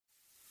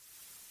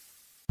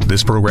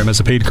This program is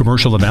a paid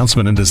commercial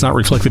announcement and does not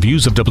reflect the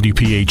views of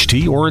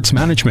WPHT or its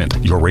management.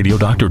 Your radio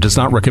doctor does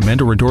not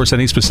recommend or endorse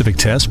any specific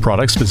tests,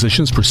 products,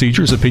 physicians,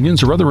 procedures,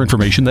 opinions, or other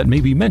information that may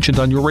be mentioned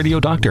on your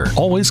radio doctor.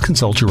 Always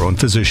consult your own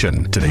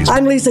physician.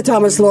 I'm Lisa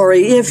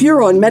Thomas-Laurie. If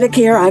you're on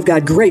Medicare, I've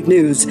got great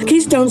news.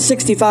 Keystone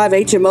 65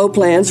 HMO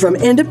plans from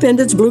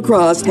Independence Blue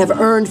Cross have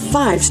earned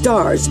 5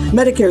 stars,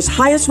 Medicare's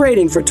highest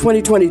rating for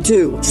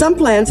 2022. Some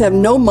plans have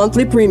no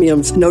monthly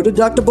premiums, no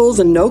deductibles,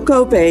 and no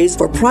copays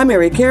for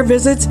primary care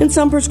visits and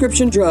some prescription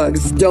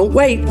drugs. Don't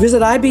wait.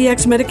 Visit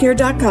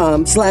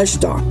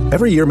ibxmedicare.com/star.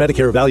 Every year,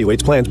 Medicare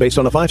evaluates plans based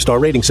on a 5-star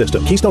rating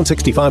system. Keystone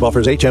 65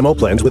 offers HMO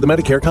plans with a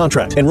Medicare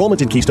contract.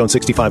 Enrollment in Keystone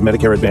 65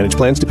 Medicare Advantage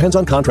plans depends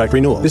on contract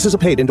renewal. This is a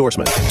paid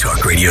endorsement.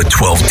 Talk Radio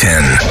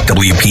 1210,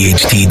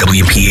 WPHT,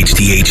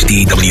 WPHT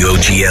HD,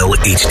 WOGL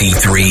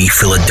HD3,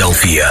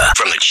 Philadelphia.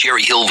 From the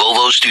Cherry Hill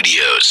Volvo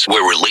Studios,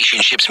 where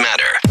relationships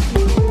matter.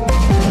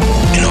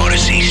 An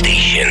Odyssey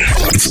station.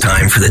 It's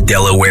time for the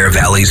Delaware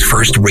Valley's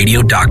first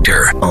radio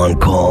doctor. On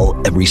call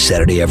every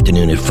Saturday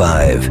afternoon at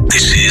 5.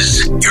 This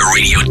is Your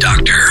Radio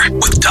Doctor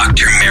with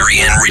Dr.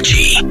 Marianne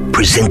Ritchie.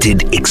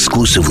 Presented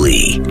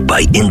exclusively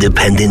by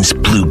Independence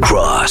Blue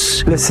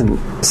Cross. Listen,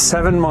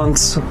 7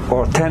 months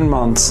or 10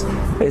 months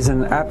is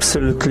an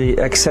absolutely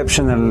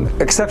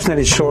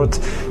exceptionally short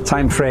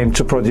time frame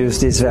to produce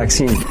this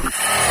vaccine.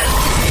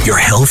 Your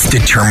health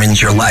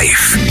determines your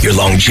life, your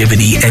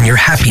longevity, and your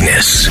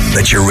happiness.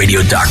 Let your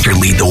radio doctor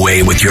lead the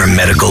way with your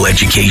medical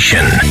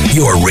education.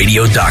 Your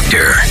Radio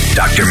Doctor,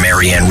 Dr.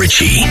 Marianne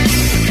Ritchie.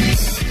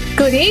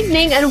 Good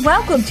evening and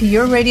welcome to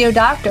Your Radio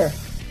Doctor,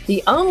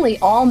 the only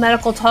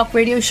all-medical talk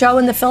radio show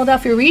in the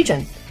Philadelphia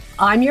region.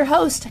 I'm your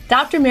host,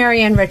 Dr.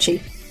 Marianne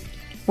Ritchie.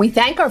 We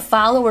thank our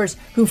followers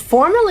who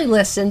formerly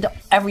listened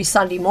every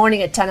Sunday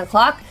morning at 10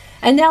 o'clock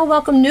and now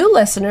welcome new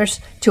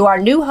listeners to our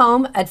new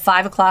home at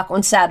 5 o'clock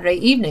on Saturday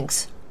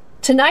evenings.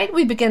 Tonight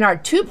we begin our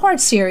 2-part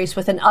series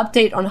with an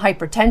update on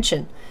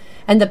hypertension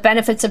and the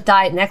benefits of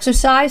diet and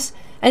exercise,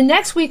 and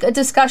next week a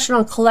discussion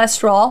on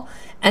cholesterol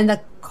and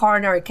the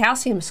coronary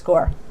calcium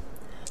score.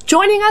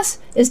 Joining us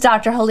is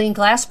Dr. Helene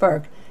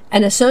Glassberg,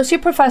 an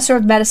associate professor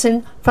of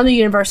medicine from the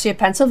University of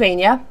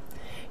Pennsylvania.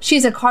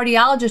 She's a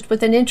cardiologist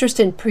with an interest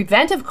in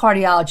preventive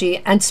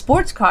cardiology and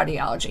sports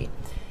cardiology.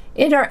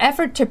 In her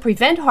effort to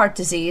prevent heart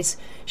disease,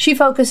 she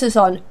focuses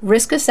on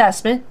risk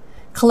assessment,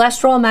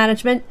 cholesterol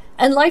management,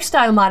 and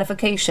lifestyle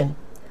modification.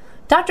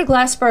 Dr.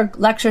 Glassberg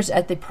lectures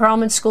at the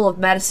Perelman School of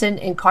Medicine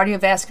in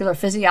cardiovascular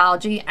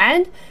physiology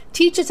and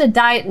teaches a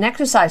diet and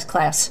exercise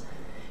class.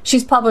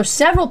 She's published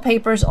several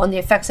papers on the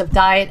effects of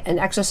diet and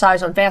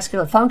exercise on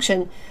vascular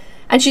function,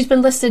 and she's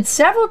been listed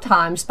several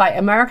times by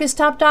America's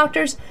Top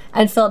Doctors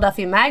and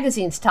Philadelphia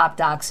Magazine's Top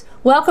Docs.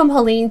 Welcome,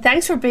 Helene.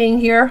 Thanks for being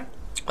here.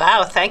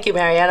 Wow, thank you,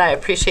 Marianne. I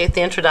appreciate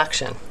the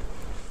introduction.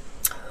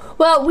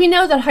 Well, we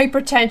know that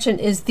hypertension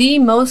is the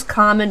most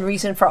common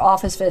reason for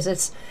office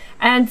visits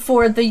and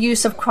for the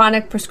use of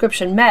chronic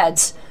prescription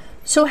meds.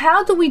 So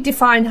how do we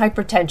define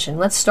hypertension?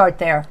 Let's start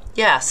there.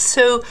 Yes,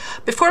 so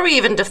before we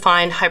even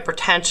define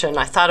hypertension,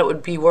 I thought it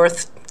would be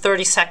worth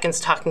 30 seconds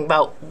talking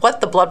about what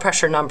the blood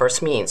pressure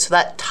numbers mean. So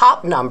that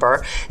top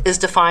number is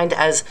defined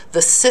as the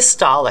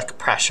systolic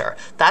pressure.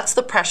 That's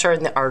the pressure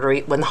in the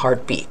artery when the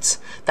heart beats.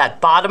 That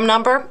bottom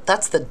number,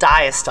 that's the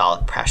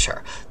diastolic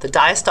pressure. The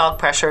diastolic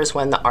pressure is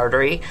when the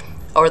artery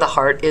or the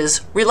heart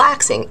is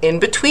relaxing in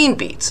between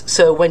beats.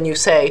 So when you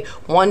say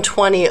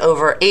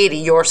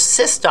 120/80, your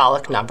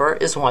systolic number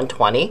is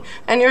 120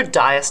 and your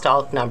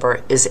diastolic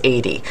number is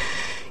 80.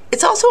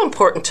 It's also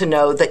important to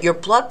know that your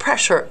blood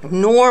pressure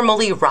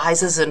normally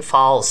rises and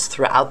falls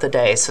throughout the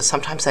day. So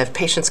sometimes I have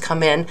patients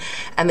come in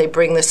and they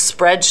bring this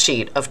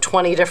spreadsheet of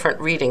 20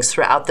 different readings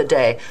throughout the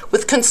day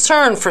with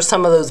concern for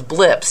some of those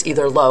blips,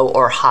 either low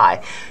or high.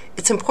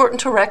 It's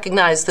important to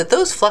recognize that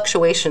those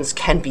fluctuations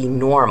can be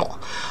normal.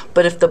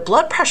 But if the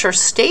blood pressure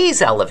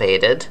stays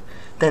elevated,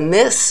 then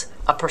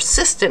a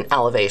persistent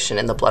elevation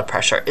in the blood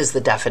pressure is the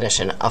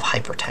definition of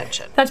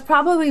hypertension. That's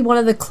probably one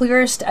of the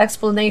clearest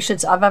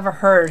explanations I've ever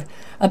heard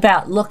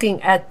about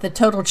looking at the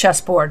total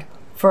chessboard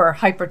for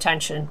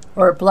hypertension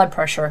or blood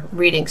pressure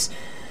readings.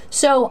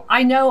 So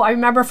I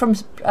remember from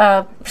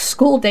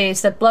school days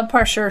that blood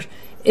pressure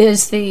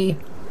is the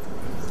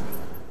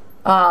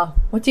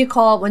what do you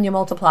call it when you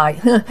multiply?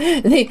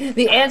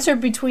 the answer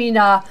between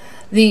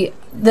the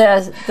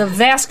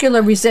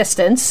vascular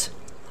resistance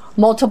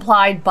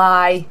multiplied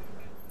by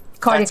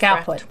cardiac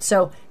output.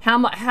 So how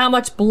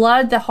much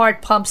blood the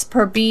heart pumps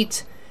per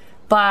beat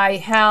by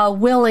how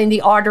willing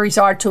the arteries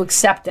are to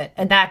accept it,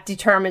 and that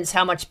determines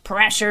how much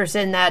pressure's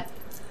in that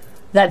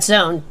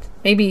zone.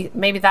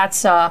 Maybe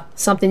that's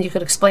something you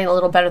could explain a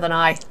little better than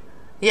I.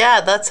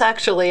 Yeah, that's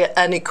actually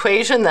an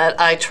equation that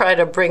I try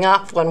to bring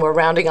up when we're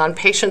rounding on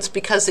patients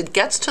because it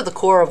gets to the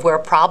core of where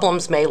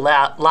problems may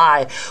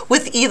lie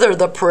with either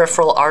the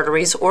peripheral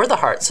arteries or the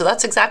heart. So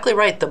that's exactly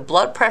right. The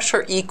blood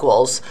pressure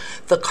equals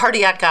the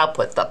cardiac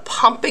output, the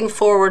pumping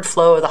forward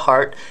flow of the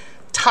heart,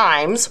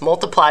 times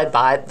multiplied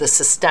by the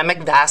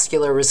systemic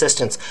vascular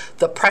resistance,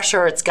 the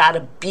pressure it's got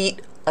to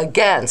beat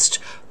against,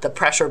 the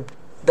pressure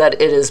that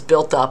it is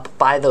built up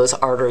by those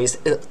arteries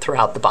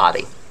throughout the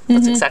body.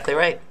 That's exactly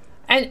right.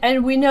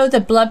 And we know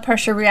that blood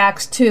pressure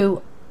reacts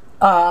to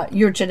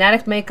your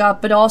genetic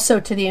makeup, but also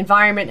to the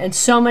environment, and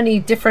so many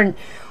different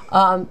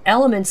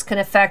elements can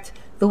affect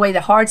the way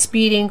the heart's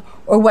beating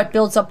or what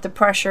builds up the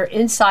pressure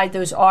inside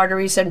those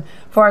arteries. And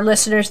for our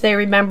listeners, they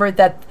remember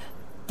that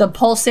the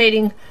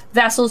pulsating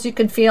vessels you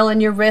can feel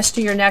in your wrist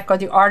or your neck are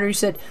the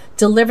arteries that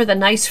deliver the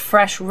nice,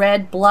 fresh,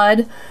 red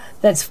blood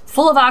that's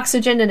full of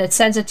oxygen, and it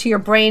sends it to your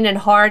brain and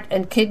heart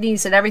and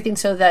kidneys and everything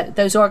so that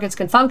those organs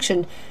can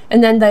function.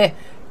 And then the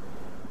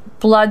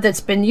blood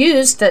that's been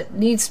used that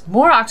needs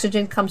more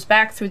oxygen comes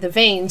back through the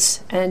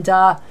veins, and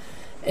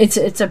it's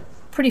a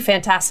pretty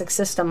fantastic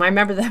system. I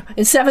remember that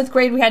in 7th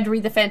grade we had to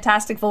read The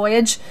Fantastic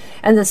Voyage,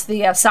 and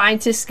the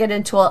scientists get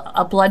into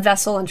a blood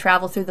vessel and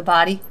travel through the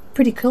body.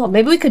 Pretty cool.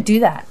 Maybe we could do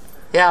that.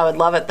 Yeah, I would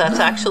love it. That's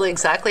actually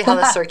exactly how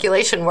the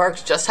circulation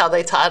works, just how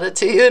they taught it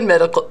to you in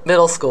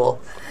middle school.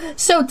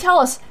 So tell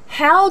us,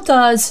 how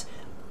does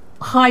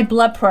high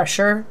blood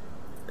pressure,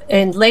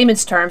 in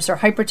layman's terms, or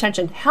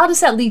hypertension, how does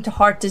that lead to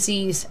heart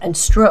disease and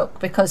stroke?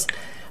 Because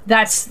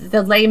that's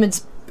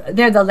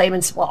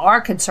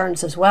our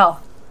concerns as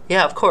well.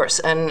 Yeah, of course,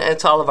 and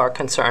it's all of our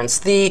concerns.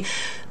 The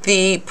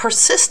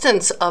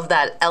persistence of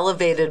that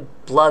elevated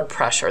blood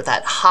pressure,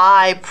 that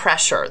high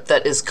pressure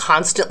that is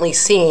constantly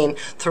seen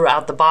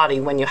throughout the body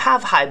when you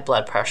have high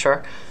blood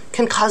pressure,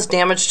 can cause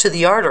damage to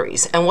the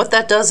arteries. And what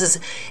that does is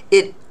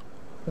it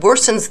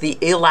worsens the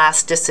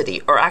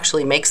elasticity, or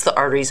actually makes the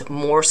arteries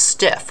more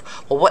stiff.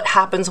 Well, what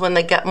happens when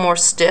they get more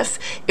stiff?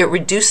 It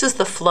reduces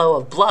the flow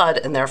of blood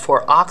and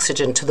therefore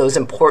oxygen to those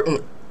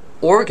important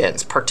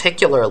organs,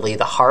 particularly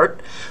the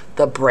heart,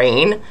 the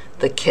brain,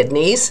 the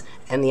kidneys,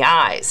 and the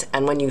eyes.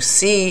 And when you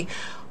see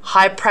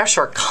high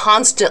pressure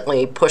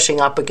constantly pushing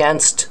up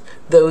against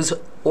those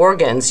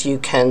organs, you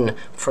can,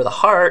 for the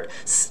heart,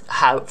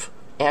 have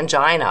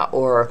angina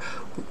or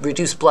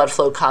reduced blood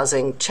flow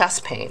causing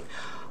chest pain.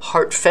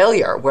 Heart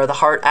failure, where the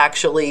heart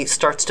actually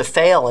starts to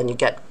fail and you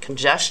get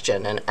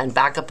congestion and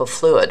backup of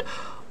fluid.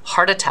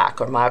 Heart attack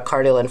or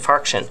myocardial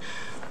infarction.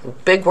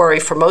 Big worry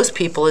for most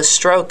people is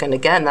stroke, and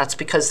again, that's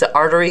because the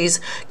arteries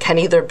can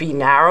either be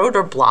narrowed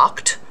or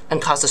blocked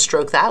and cause a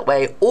stroke that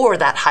way, or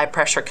that high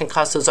pressure can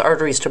cause those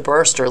arteries to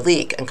burst or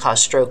leak and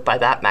cause stroke by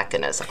that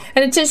mechanism.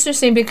 And it's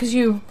interesting because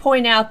you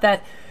point out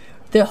that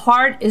the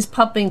heart is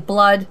pumping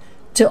blood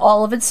to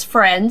all of its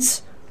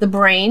friends, the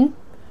brain,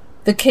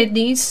 the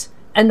kidneys,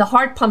 and the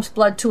heart pumps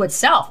blood to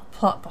itself.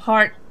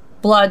 Heart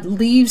blood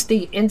leaves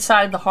the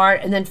inside of the heart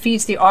and then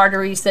feeds the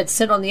arteries that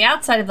sit on the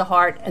outside of the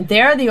heart, and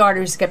there the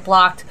arteries get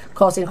blocked,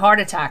 causing heart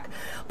attack.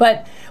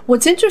 But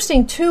what's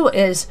interesting too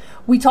is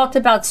we talked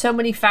about so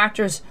many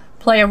factors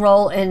play a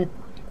role in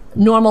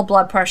normal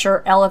blood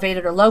pressure,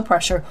 elevated or low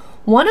pressure.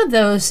 One of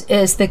those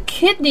is the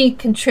kidney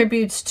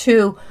contributes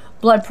to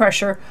blood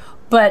pressure,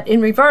 but in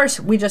reverse,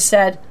 we just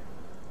said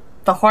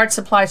the heart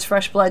supplies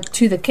fresh blood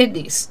to the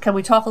kidneys. Can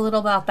we talk a little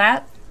about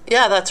that?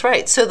 Yeah, that's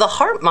right. So the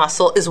heart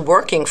muscle is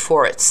working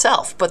for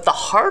itself, but the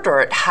harder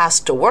it has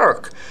to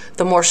work,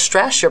 the more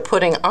stress you're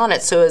putting on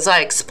it. So as I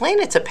explain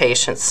it to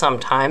patients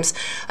sometimes,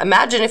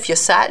 imagine if you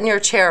sat in your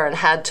chair and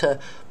had to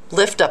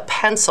lift a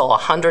pencil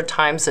 100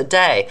 times a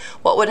day.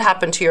 What would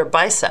happen to your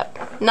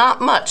bicep?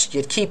 Not much.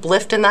 You'd keep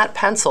lifting that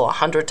pencil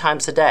 100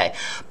 times a day.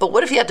 But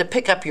what if you had to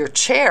pick up your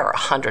chair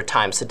 100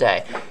 times a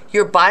day?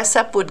 Your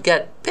bicep would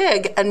get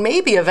big, and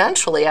maybe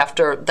eventually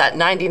after that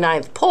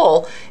 99th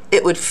pull,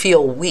 it would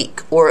feel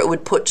weak, or it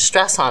would put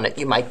stress on it.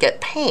 You might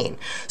get pain.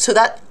 So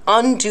that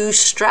undue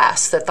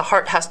stress that the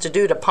heart has to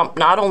do to pump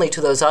not only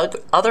to those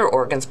other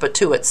organs but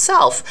to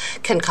itself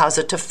can cause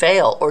it to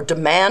fail or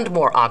demand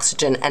more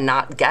oxygen and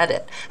not get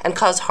it, and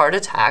cause heart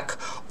attack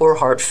or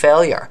heart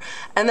failure.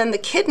 And then the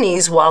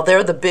kidneys, while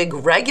they're the big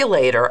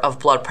regulator of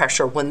blood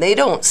pressure, when they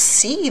don't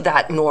see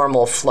that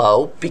normal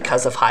flow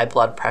because of high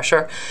blood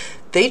pressure,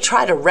 they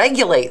try to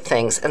regulate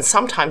things, and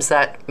sometimes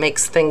that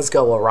makes things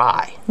go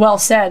awry. Well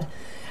said.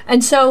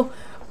 And so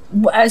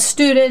as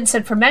students,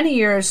 and for many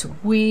years,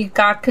 we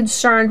got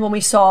concerned when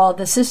we saw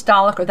the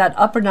systolic, or that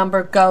upper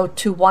number, go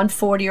to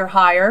 140 or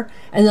higher,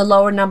 and the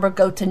lower number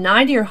go to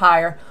 90 or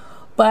higher.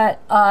 But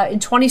in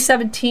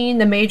 2017,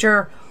 the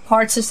major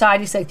heart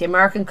societies like the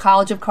American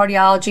College of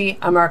Cardiology,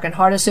 American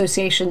Heart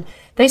Association,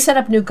 they set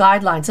up new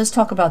guidelines. Let's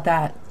talk about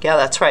that. Yeah,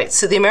 that's right.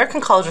 So the American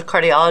College of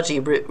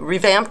Cardiology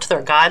revamped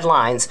their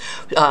guidelines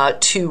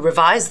to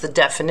revise the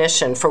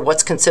definition for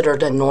what's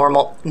considered a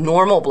normal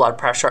blood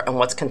pressure and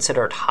what's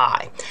considered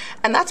high.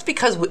 And that's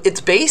because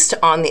it's based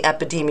on the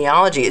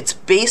epidemiology. It's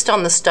based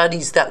on the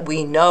studies that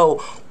we know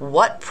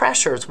what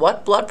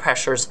blood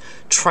pressures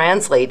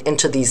translate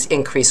into these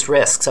increased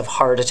risks of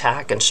heart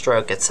attack and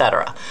stroke,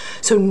 etc.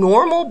 So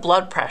normal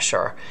blood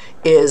pressure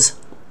is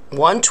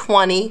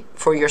 120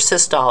 for your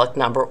systolic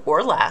number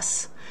or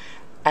less,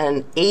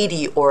 and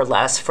 80 or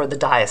less for the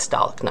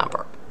diastolic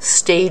number.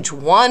 Stage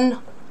 1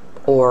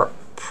 or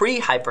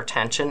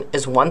pre-hypertension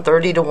is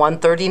 130 to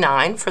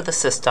 139 for the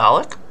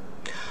systolic,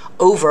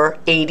 over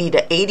 80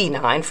 to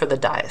 89 for the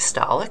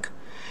diastolic,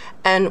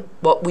 And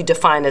what we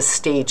define as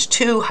stage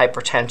 2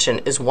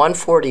 hypertension is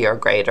 140 or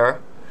greater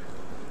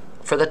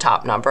for the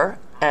top number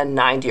and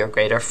 90 or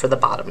greater for the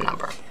bottom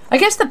number. I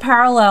guess the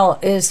parallel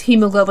is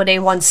hemoglobin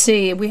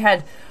A1C.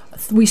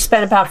 We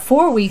spent about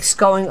 4 weeks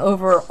going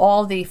over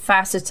all the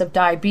facets of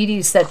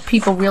diabetes that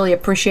people really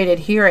appreciated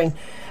hearing.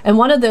 And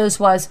one of those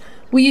was,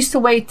 we used to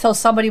wait till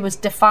somebody was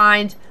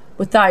defined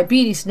with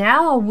diabetes.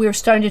 Now we're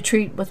starting to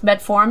treat with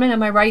metformin,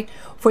 am I right,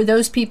 for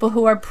those people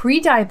who are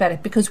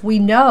pre-diabetic, because we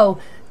know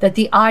that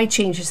the eye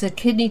changes, the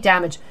kidney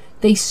damage,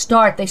 they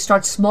start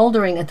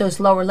smoldering at those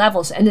lower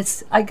levels. And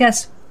it's, I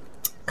guess,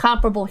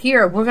 comparable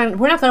here. We're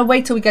not going to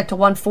wait till we get to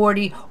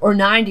 140 or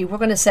 90. We're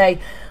going to say,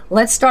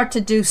 let's start to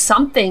do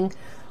something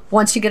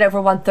once you get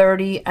over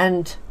 130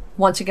 and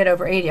once you get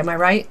over 80. Am I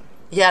right?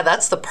 Yeah,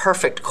 that's the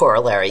perfect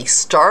corollary.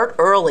 Start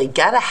early,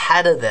 get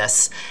ahead of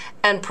this,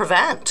 and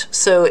prevent.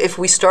 So if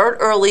we start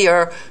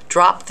earlier,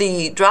 drop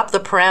the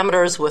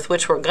parameters with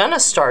which we're going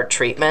to start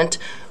treatment,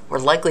 we're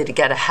likely to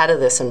get ahead of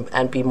this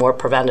and be more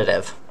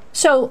preventative.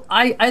 So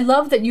I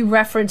love that you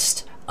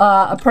referenced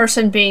a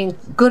person being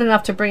good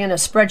enough to bring in a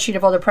spreadsheet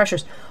of all their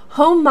pressures.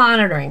 Home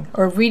monitoring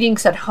or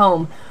readings at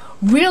home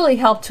really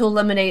help to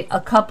eliminate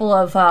a couple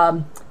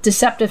of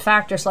deceptive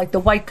factors like the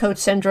white coat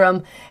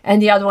syndrome,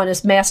 and the other one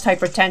is masked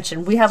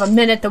hypertension. We have a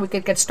minute that we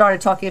could get started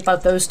talking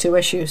about those two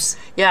issues.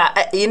 Yeah,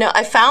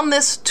 I found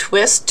this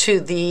twist to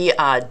the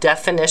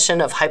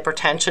definition of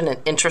hypertension an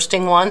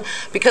interesting one,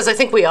 because I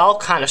think we all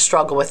kind of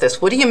struggle with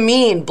this. What do you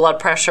mean blood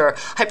pressure?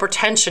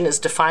 Hypertension is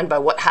defined by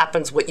what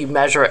happens, what you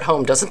measure at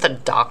home. Doesn't the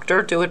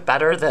doctor do it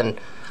better than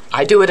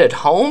I do it at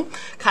home?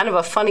 Kind of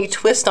a funny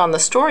twist on the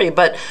story,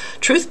 but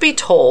truth be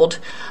told,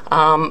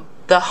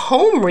 the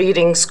home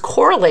readings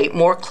correlate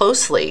more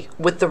closely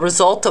with the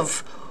result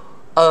of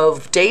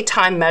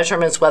daytime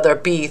measurements, whether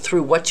it be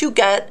through what you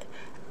get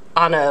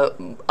on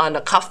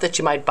a cuff that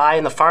you might buy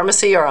in the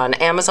pharmacy or on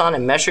Amazon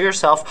and measure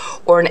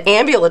yourself, or an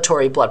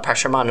ambulatory blood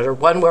pressure monitor,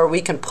 one where we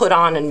can put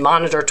on and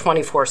monitor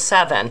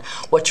 24/7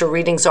 what your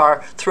readings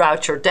are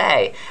throughout your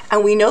day.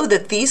 And we know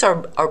that these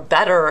are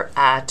better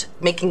at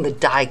making the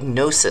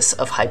diagnosis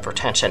of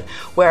hypertension,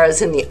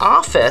 whereas in the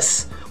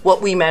office, what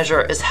we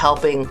measure is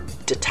helping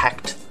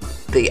detect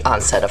the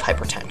onset of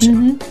hypertension.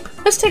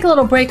 Mm-hmm. Let's take a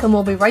little break and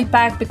we'll be right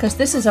back, because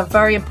this is a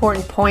very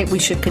important point we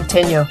should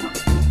continue.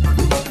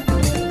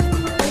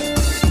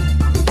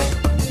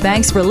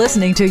 Thanks for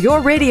listening to Your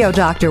Radio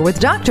Doctor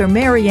with Dr.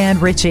 Marianne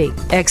Ritchie,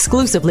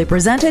 exclusively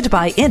presented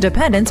by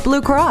Independence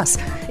Blue Cross.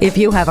 If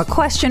you have a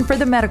question for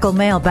the medical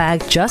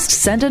mailbag, just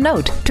send a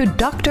note to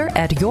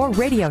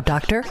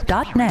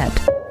doctor@yourradiodoctor.net.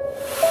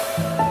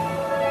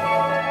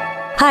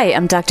 Hi,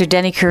 I'm Dr.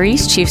 Denny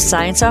Carice, Chief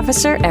Science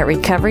Officer at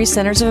Recovery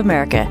Centers of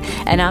America,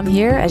 and I'm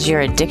here as your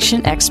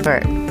addiction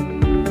expert.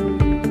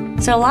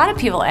 So a lot of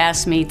people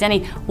ask me,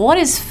 Denny, what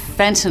is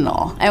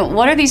fentanyl? And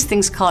what are these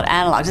things called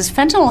analogs? Is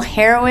fentanyl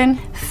heroin?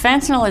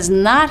 Fentanyl is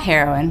not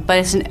heroin, but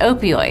it's an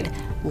opioid,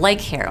 like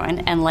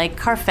heroin and like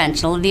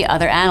carfentanil, the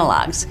other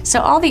analogs.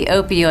 So all the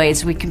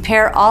opioids, we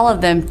compare all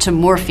of them to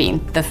morphine,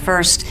 the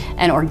first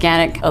and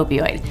organic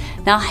opioid.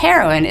 Now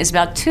heroin is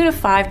about 2 to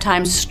 5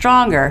 times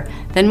stronger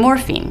than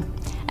morphine.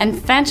 And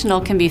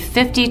fentanyl can be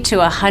 50 to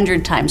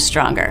 100 times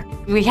stronger.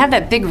 We have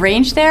that big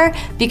range there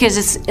because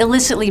it's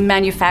illicitly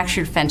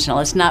manufactured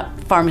fentanyl. It's not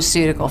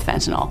pharmaceutical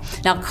fentanyl.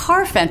 Now,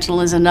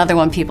 carfentanil is another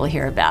one people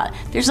hear about.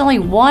 There's only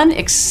one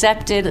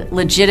accepted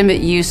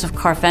legitimate use of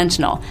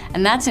carfentanil,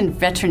 and that's in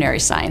veterinary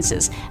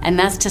sciences, and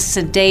that's to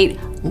sedate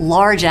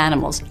large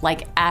animals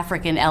like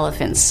African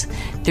elephants.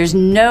 There's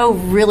no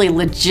really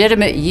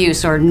legitimate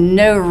use or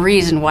no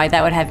reason why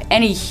that would have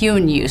any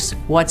human use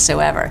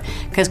whatsoever,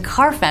 because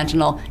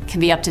carfentanil can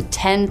be up to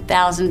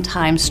 10,000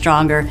 times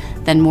stronger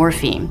than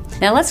morphine.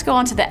 Now let's go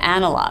on to the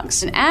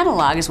analogs. An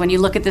analog is when you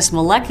look at this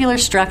molecular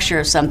structure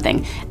of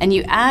something and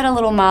you add a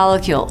little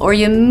molecule or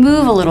you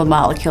move a little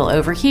molecule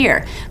over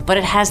here, but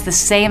it has the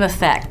same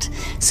effect.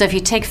 So if you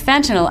take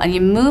fentanyl and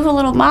you move a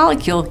little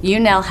molecule, you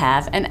now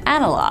have an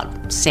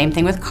analog. Same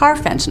thing with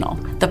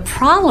carfentanil. The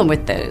problem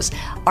with those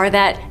are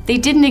that they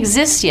didn't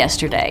exist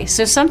yesterday.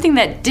 So something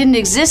that didn't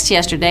exist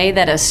yesterday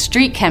that a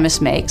street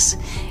chemist makes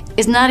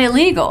is not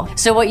illegal.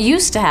 So what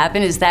used to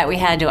happen is that we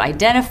had to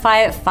identify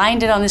it,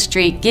 find it on the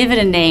street, give it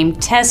a name,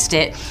 test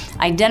it,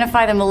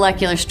 identify the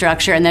molecular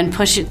structure, and then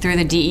push it through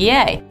the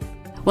DEA.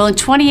 Well, in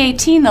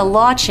 2018, the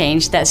law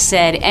changed that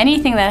said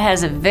anything that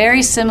has a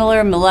very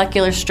similar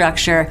molecular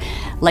structure,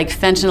 like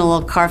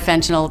fentanyl or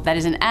carfentanil, that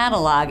is an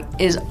analog,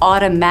 is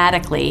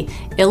automatically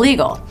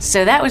illegal.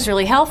 So that was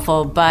really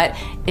helpful, but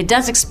it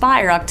does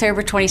expire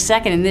October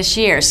 22nd in this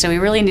year, so we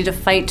really need to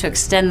fight to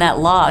extend that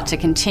law to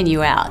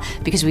continue out,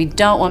 because we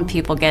don't want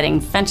people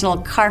getting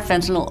fentanyl,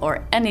 carfentanil,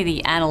 or any of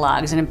the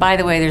analogs. And by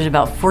the way, there's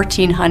about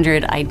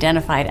 1,400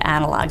 identified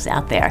analogs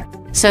out there.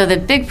 So the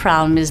big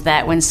problem is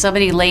that when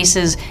somebody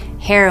laces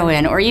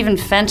heroin or even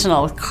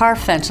fentanyl with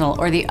carfentanil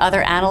or the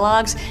other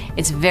analogs,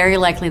 it's very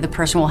likely the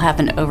person will have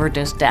an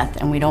overdose death,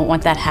 and we don't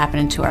want that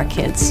happening to our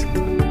kids.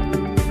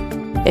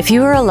 If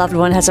you or a loved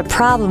one has a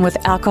problem with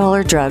alcohol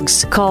or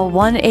drugs, call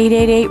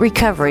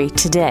 1-888-RECOVERY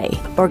today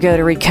or go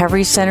to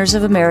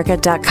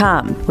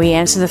recoverycentersofamerica.com. We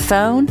answer the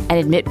phone and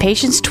admit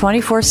patients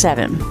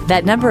 24/7.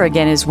 That number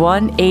again is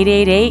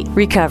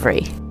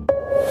 1-888-RECOVERY.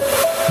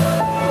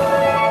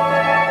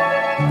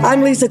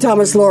 I'm Lisa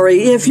Thomas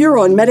Laurie. If you're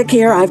on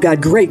Medicare, I've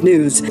got great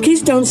news.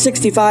 Keystone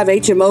 65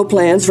 HMO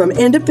plans from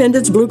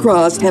Independence Blue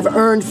Cross have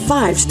earned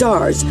 5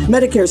 stars,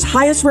 Medicare's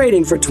highest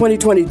rating for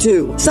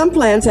 2022. Some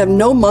plans have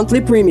no monthly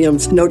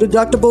premiums, no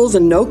deductibles,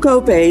 and no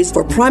copays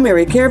for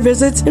primary care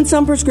visits and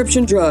some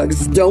prescription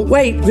drugs. Don't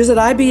wait. Visit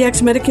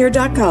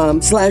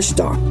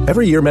ibxmedicare.com/star.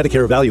 Every year,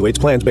 Medicare evaluates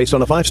plans based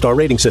on a 5-star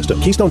rating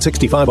system. Keystone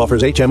 65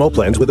 offers HMO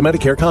plans with a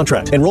Medicare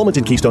contract. Enrollment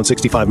in Keystone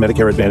 65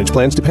 Medicare Advantage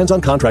plans depends on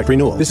contract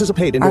renewal. This is a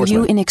paid endorsement. Are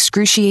you in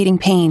excruciating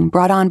pain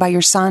brought on by your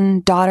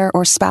son, daughter,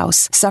 or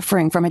spouse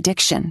suffering from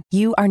addiction?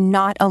 You are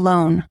not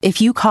alone.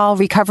 If you call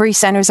Recovery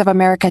Centers of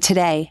America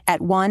today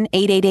at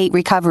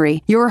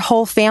 1-888-RECOVERY, your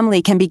whole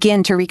family can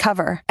begin to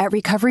recover. At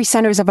Recovery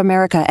Centers of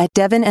America at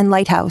Devon and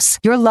Lighthouse,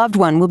 your loved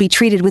one will be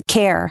treated with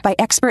care by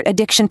expert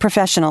addiction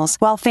professionals,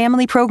 while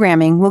family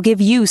programming will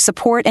give you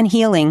support and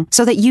healing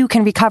so that you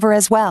can recover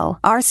as well.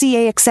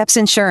 RCA accepts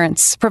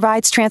insurance,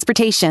 provides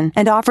transportation,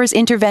 and offers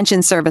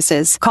intervention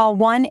services. Call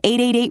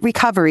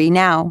 1-888-RECOVERY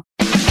now.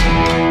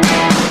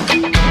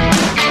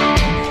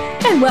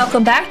 And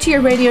welcome back to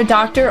your Radio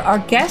Doctor. Our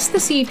guest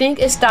this evening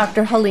is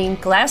Dr. Helene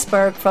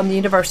Glassberg from the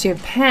University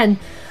of Penn.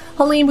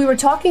 Helene, we were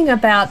talking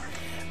about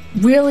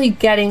really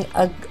getting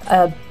a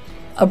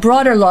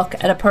broader look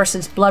at a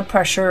person's blood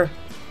pressure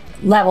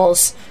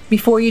levels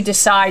before you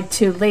decide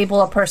to label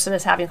a person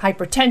as having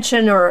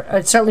hypertension, or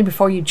certainly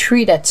before you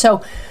treat it. So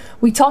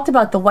we talked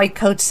about the white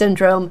coat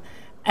syndrome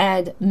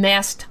and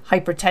masked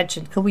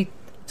hypertension. Could we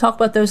talk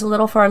about those a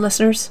little for our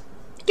listeners?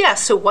 Yeah,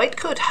 so white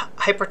coat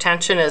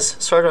hypertension is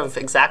sort of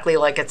exactly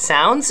like it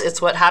sounds.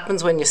 It's what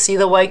happens when you see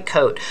the white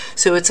coat.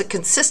 So it's a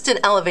consistent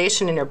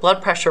elevation in your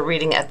blood pressure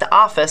reading at the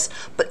office,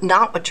 but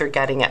not what you're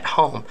getting at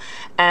home.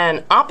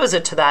 And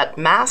opposite to that,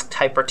 masked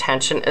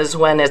hypertension is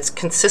when it's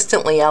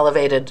consistently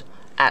elevated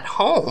at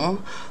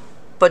home,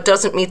 but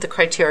doesn't meet the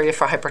criteria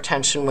for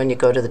hypertension when you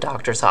go to the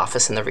doctor's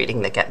office and the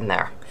reading they get in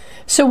there.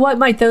 So what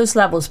might those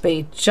levels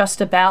be? Just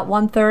about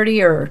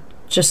 130 or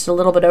just a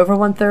little bit over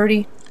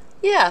 130?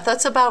 Yeah,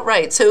 that's about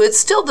right. So it's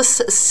still the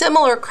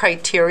similar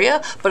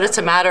criteria, but it's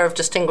a matter of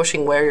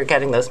distinguishing where you're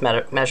getting those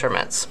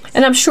measurements.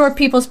 And I'm sure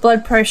people's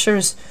blood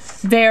pressures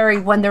vary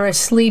when they're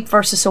asleep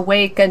versus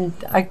awake, and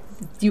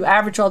you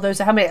average all those.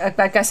 How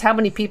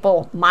many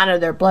people monitor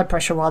their blood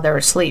pressure while they're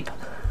asleep?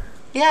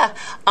 Yeah,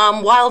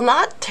 while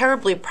not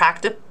terribly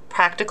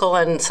practical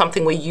and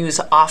something we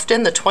use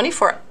often, the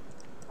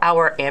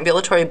 24-hour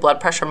ambulatory blood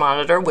pressure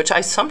monitor, which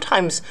I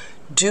sometimes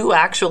do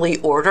actually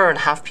order and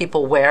have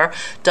people wear,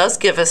 does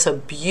give us a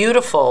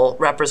beautiful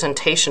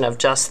representation of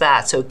just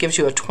that. So it gives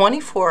you a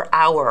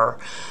 24-hour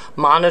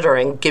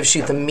monitoring, gives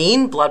you the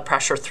mean blood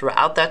pressure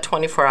throughout that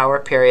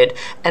 24-hour period,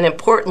 and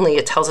importantly,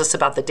 it tells us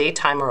about the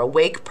daytime or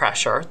awake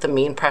pressure, the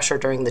mean pressure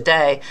during the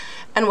day,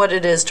 and what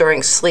it is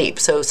during sleep.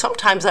 So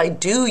sometimes I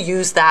do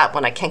use that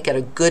when I can't get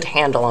a good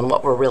handle on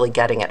what we're really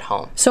getting at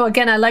home. So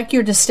again, I like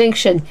your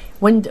distinction.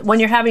 When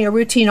you're having a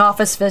routine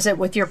office visit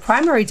with your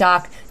primary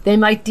doc, they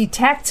might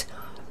detect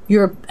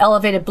your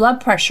elevated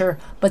blood pressure,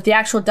 but the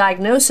actual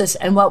diagnosis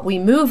and what we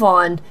move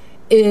on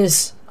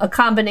is a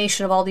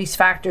combination of all these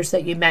factors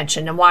that you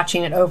mentioned, and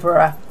watching it over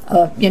a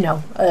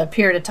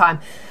period of time.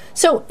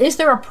 So is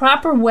there a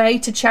proper way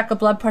to check a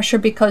blood pressure?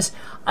 Because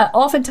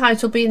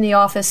oftentimes we'll be in the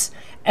office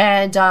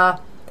and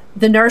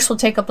the nurse will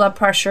take a blood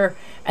pressure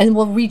and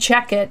we'll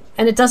recheck it.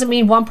 And it doesn't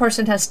mean one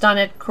person has done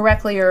it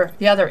correctly or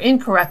the other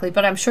incorrectly,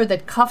 but I'm sure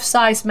that cuff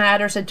size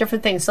matters and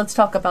different things. Let's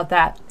talk about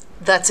that.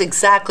 That's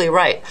exactly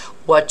right.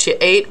 What you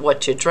ate,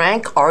 what you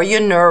drank, are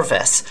you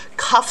nervous?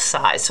 Cuff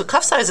size. So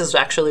cuff size is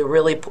actually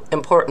really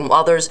important.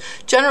 While there's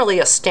generally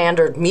a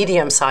standard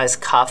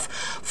medium-sized cuff,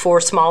 for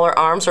smaller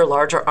arms or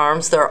larger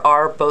arms, there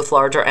are both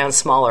larger and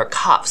smaller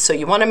cuffs. So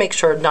you want to make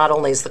sure not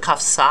only is the cuff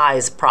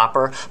size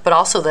proper, but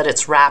also that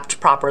it's wrapped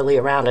properly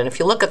around. And if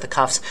you look at the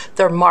cuffs,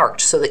 they're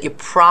marked so that you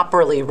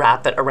properly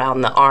wrap it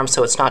around the arm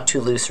so it's not too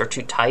loose or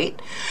too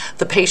tight.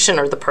 The patient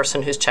or the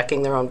person who's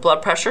checking their own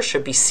blood pressure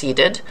should be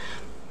seated,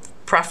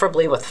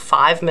 preferably with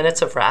 5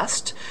 minutes of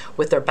rest,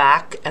 with their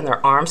back and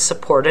their arms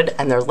supported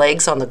and their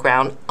legs on the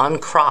ground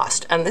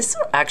uncrossed. And these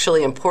are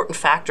actually important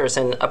factors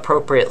in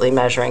appropriately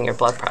measuring your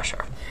blood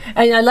pressure.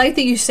 And I like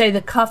that you say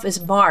the cuff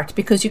is marked,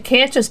 because you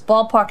can't just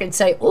ballpark and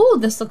say, oh,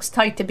 this looks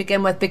tight to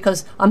begin with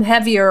because I'm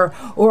heavier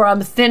or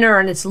I'm thinner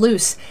and it's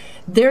loose.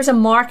 There's a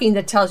marking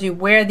that tells you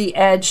where the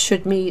edge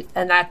should meet,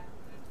 and that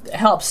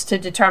helps to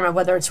determine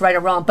whether it's right or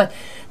wrong. But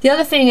the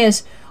other thing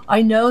is,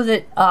 I know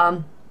that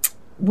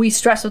we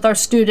stress with our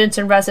students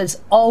and residents,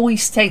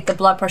 always take the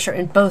blood pressure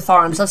in both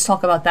arms. Let's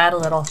talk about that a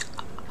little.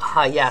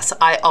 Yes,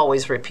 I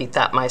always repeat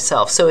that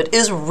myself. So it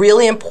is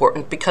really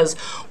important, because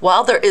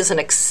while there is an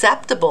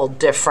acceptable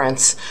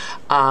difference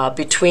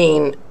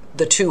between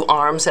the two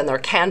arms, and there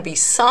can be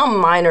some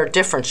minor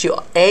difference. You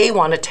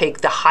want to take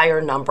the higher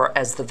number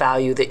as the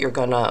value that you're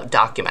going to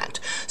document.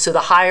 So the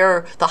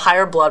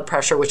higher blood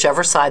pressure,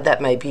 whichever side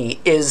that may be,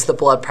 is the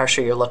blood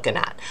pressure you're looking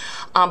at.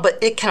 But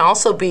it can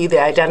also be the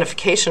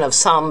identification of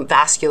some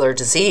vascular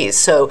disease.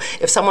 So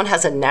if someone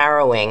has a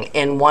narrowing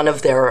in one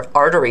of their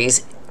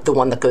arteries, the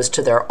one that goes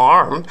to their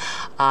arm,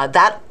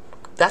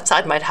 that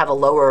side might have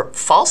a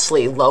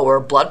falsely lower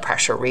blood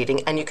pressure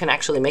reading, and you can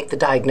actually make the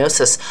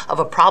diagnosis of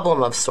a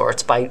problem of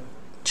sorts by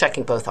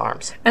checking both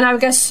arms. And I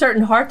would guess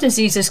certain heart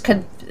diseases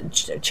can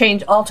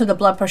alter the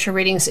blood pressure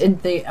readings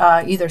in the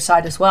either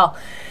side as well.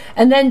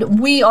 And then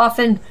we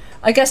often,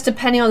 I guess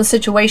depending on the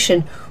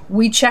situation,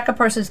 we check a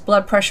person's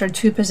blood pressure in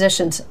two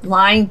positions,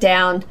 lying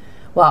down,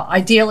 well,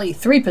 ideally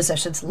 3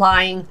 positions,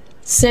 lying,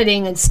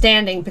 sitting, and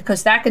standing,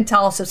 because that can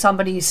tell us if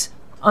somebody's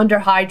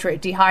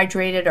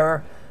dehydrated,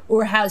 or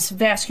has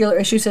vascular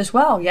issues as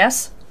well,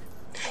 yes?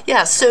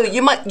 Yeah, so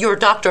your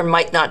doctor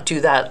might not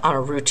do that on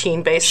a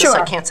routine basis. Sure.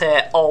 I can't say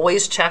I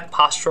always check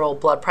postural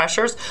blood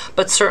pressures,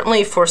 but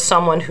certainly for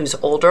someone who's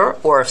older,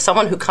 or if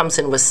someone who comes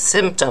in with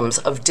symptoms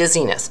of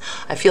dizziness,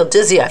 I feel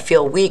dizzy, I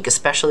feel weak,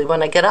 especially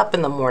when I get up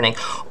in the morning,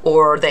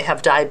 or they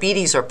have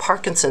diabetes or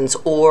Parkinson's,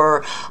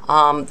 or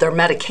their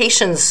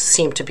medications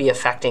seem to be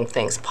affecting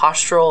things.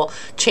 Postural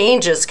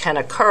changes can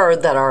occur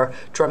that are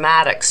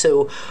dramatic.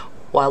 So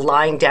while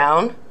lying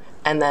down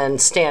and then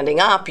standing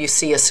up, you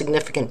see a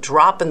significant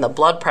drop in the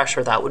blood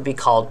pressure. That would be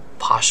called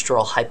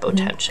postural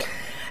hypotension.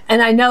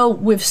 And I know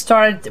we've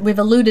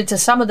alluded to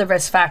some of the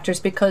risk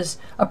factors, because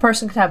a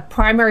person can have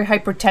primary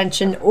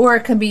hypertension, or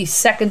it can be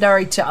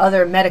secondary to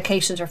other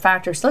medications or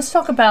factors. Let's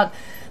talk about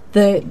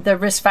the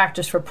risk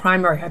factors for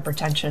primary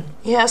hypertension.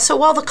 Yeah, so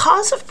while the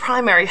cause of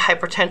primary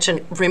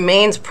hypertension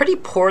remains pretty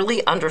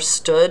poorly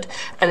understood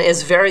and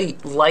is very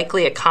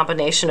likely a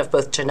combination of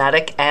both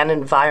genetic and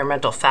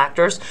environmental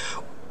factors,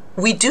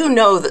 we do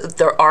know that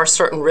there are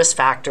certain risk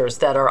factors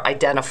that are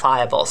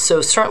identifiable.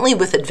 So certainly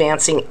with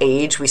advancing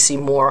age, we see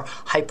more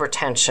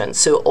hypertension.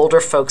 So older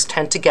folks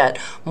tend to get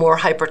more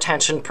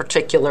hypertension,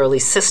 particularly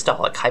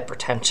systolic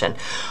hypertension.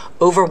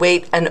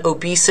 Overweight and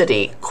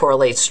obesity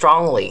correlate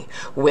strongly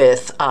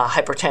with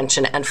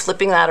hypertension, and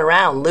flipping that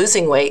around,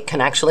 losing weight can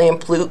actually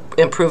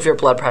improve your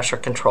blood pressure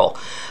control.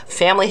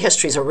 Family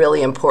history is a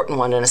really important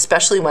one, and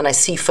especially when I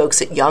see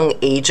folks at young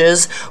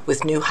ages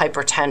with new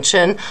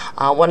hypertension,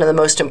 one of the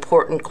most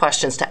important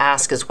questions to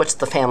ask is, what's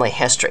the family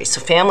history?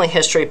 So family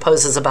history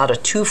poses about a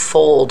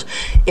 2-fold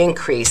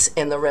increase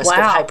in the risk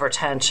of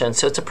hypertension,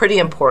 so it's a pretty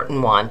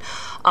important one.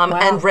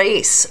 And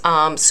race.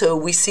 So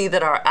we see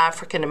that our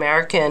African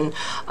American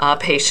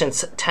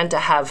patients tend to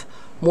have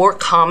more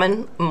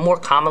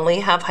commonly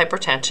have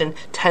hypertension,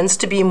 tends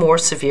to be more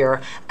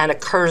severe, and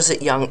occurs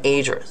at young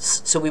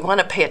ages. So we want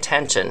to pay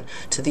attention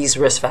to these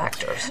risk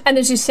factors. And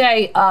as you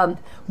say,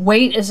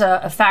 weight is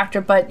a factor,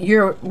 but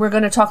we're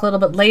going to talk a little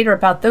bit later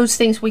about those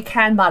things we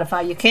can modify.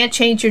 You can't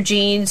change your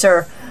genes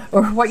or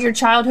what your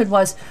childhood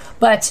was,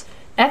 but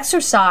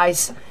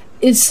exercise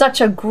is such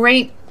a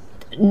great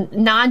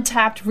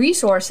non-tapped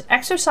resource.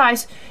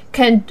 Exercise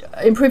can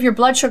improve your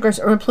blood sugars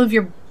or improve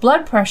your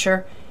blood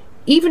pressure,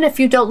 even if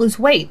you don't lose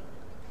weight.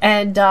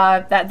 And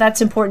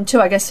that's important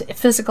too. I guess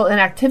physical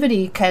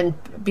inactivity can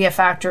be a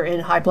factor in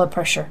high blood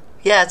pressure.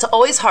 Yeah, it's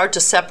always hard to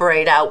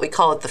separate out. We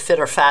call it the fit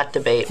or fat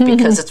debate,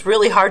 because it's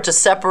really hard to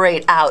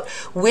separate out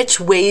which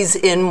weighs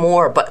in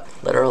more, but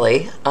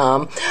literally.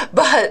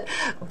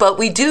 But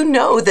we do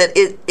know that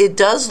it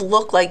does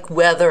look like,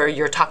 whether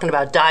you're talking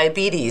about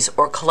diabetes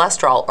or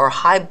cholesterol or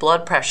high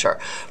blood pressure,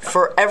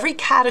 for every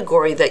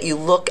category that you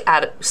look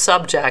at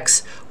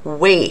subjects,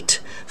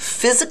 weight,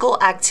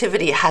 physical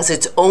activity has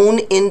its own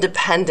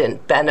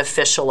independent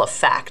beneficial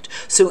effect.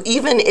 So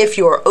even if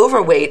you're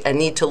overweight and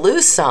need to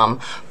lose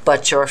some,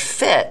 but you're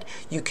fit,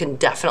 you can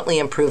definitely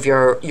improve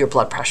your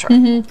blood pressure.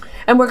 Mm-hmm.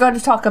 And we're going to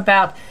talk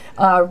about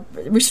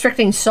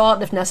restricting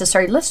salt if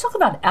necessary. Let's talk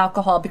about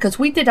alcohol, because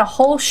we did a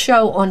whole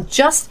show on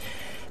just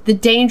the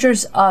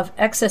dangers of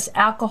excess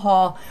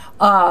alcohol,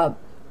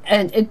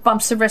 and it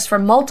bumps the risk for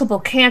multiple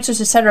cancers,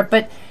 etc.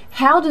 But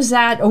how does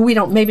that, or we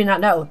don't maybe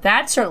not know,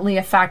 that's certainly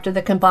a factor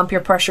that can bump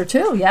your pressure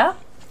too, yeah?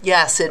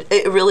 Yes,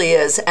 it really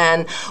is.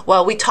 And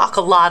while we talk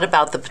a lot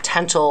about the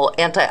potential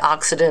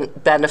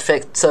antioxidant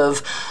benefits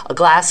of a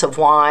glass of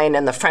wine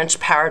and the French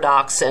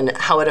paradox and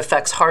how it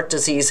affects heart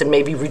disease and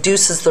maybe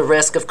reduces the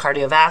risk of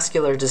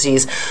cardiovascular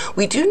disease,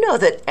 we do know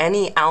that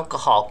any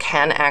alcohol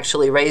can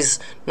actually raise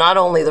not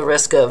only the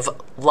risk of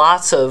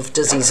lots of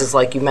diseases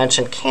like you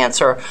mentioned,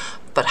 cancer,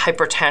 but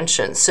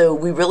hypertension. So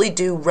we really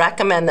do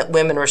recommend that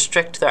women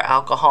restrict their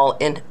alcohol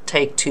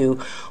intake to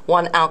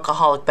 1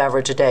 alcoholic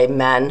beverage a day,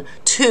 men.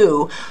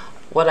 2,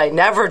 what I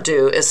never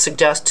do is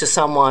suggest to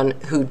someone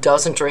who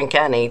doesn't drink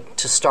any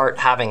to start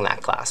having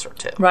that glass or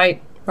 2.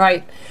 Right.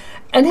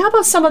 And how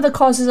about some of the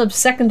causes of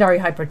secondary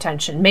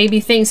hypertension? Maybe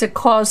things that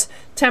cause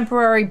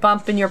temporary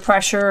bump in your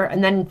pressure,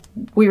 and then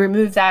we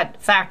remove that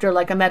factor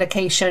like a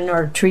medication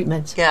or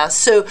treatment. Yeah,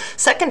 so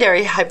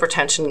secondary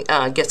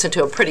hypertension gets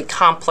into a pretty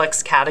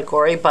complex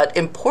category, but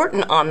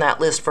important on that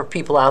list for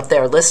people out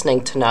there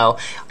listening to know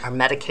are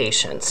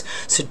medications.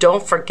 So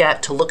don't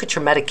forget to look at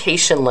your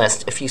medication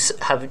list if you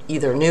have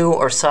either new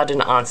or sudden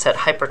onset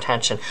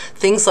hypertension.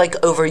 Things like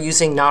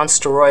overusing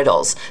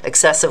nonsteroidals,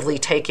 excessively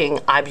taking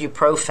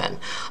ibuprofen,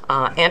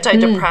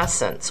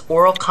 antidepressants,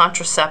 oral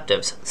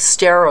contraceptives,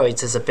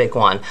 steroids is a big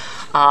one.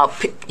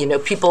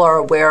 People are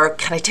aware,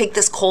 can I take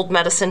this cold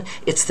medicine?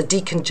 It's the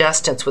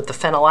decongestants with the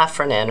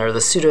phenylephrine or the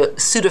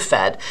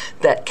Sudafed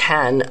that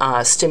can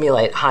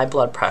stimulate high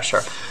blood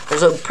pressure.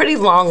 There's a pretty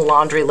long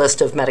laundry list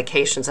of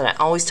medications, and I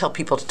always tell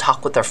people to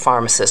talk with their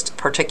pharmacist,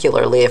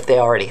 particularly if they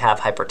already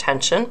have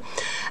hypertension.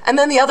 And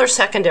then the other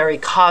secondary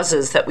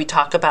causes that we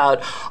talk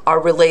about are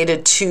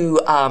related to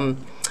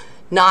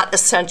not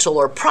essential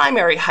or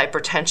primary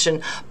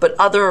hypertension, but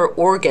other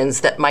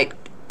organs that might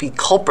be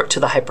culprit to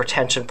the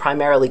hypertension,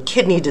 primarily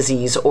kidney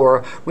disease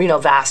or renal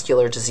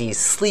vascular disease,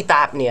 sleep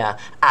apnea,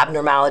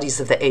 abnormalities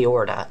of the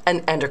aorta,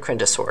 and endocrine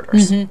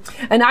disorders.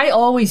 Mm-hmm. And I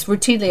always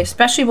routinely,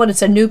 especially when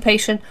it's a new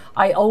patient,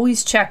 I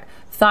always check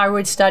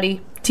thyroid study,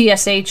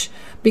 TSH,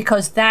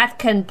 because that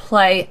can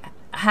play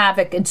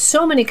havoc in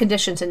so many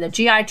conditions in the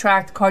GI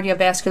tract,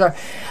 cardiovascular.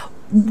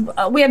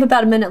 We have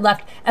about a minute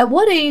left. At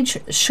what age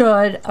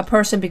should a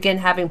person begin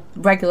having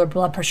regular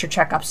blood pressure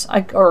checkups,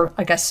 or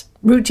I guess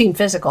routine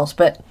physicals,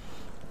 but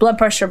blood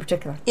pressure in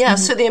particular? Yeah,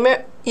 so the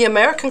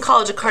American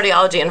College of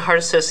Cardiology and Heart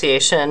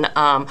Association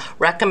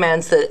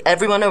recommends that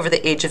everyone over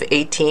the age of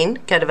 18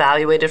 get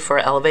evaluated for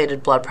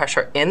elevated blood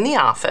pressure in the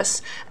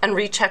office and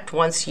rechecked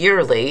once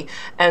yearly,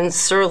 and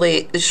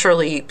surely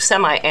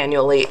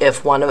semi-annually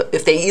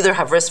if they either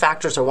have risk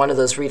factors or one of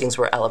those readings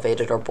were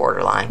elevated or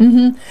borderline.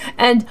 Mm-hmm.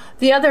 And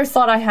the other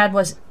thought I had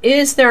was,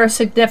 is there a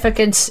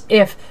significance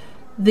if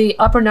the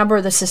upper number,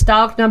 the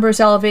systolic number, is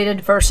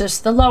elevated versus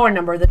the lower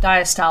number, the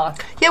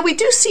diastolic? Yeah, we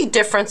do see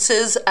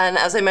differences, and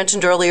as I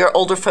mentioned earlier,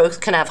 older folks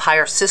can have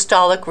higher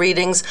systolic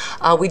readings.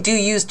 We do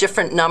use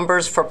different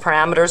numbers for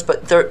parameters,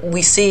 but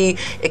we see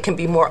it can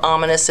be more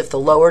ominous if the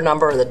lower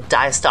number or the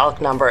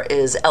diastolic number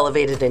is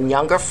elevated in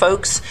younger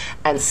folks,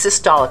 and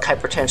systolic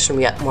hypertension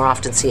we more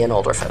often see in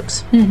older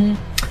folks. Mm-hmm.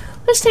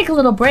 Let's take a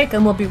little break,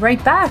 and we'll be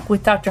right back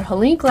with Dr.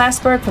 Helene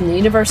Glassberg from the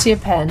University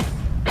of Penn.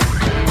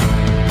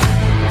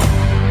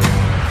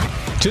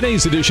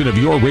 Today's edition of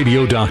Your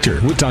Radio Doctor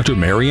with Dr.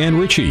 Marianne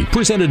Ritchie,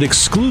 presented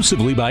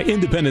exclusively by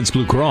Independence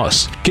Blue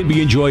Cross, can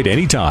be enjoyed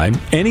anytime,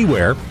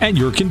 anywhere, at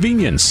your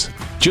convenience.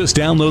 Just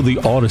download the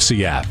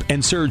Odyssey app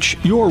and search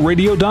Your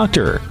Radio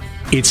Doctor.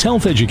 It's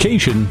health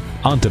education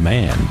on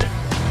demand.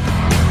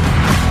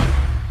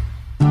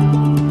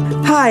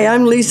 Hi,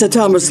 I'm Lisa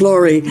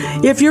Thomas-Laurie.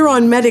 If you're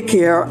on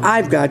Medicare,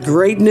 I've got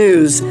great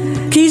news.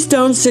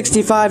 Keystone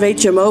 65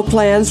 HMO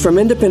plans from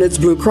Independence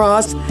Blue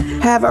Cross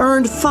have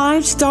earned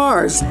 5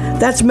 stars.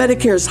 That's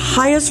Medicare's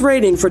highest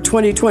rating for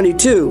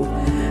 2022.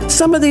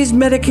 Some of these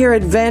Medicare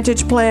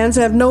Advantage plans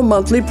have no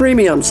monthly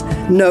premiums,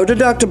 no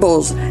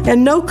deductibles,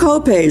 and no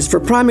copays for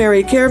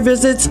primary care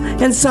visits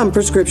and some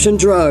prescription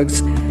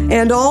drugs.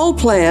 And all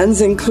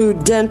plans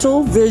include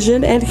dental,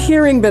 vision, and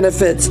hearing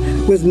benefits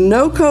with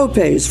no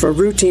copays for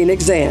routine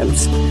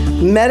exams.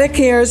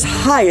 Medicare's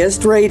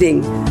highest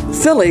rating,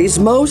 Philly's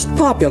most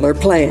popular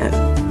plan.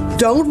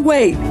 Don't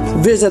wait.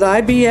 Visit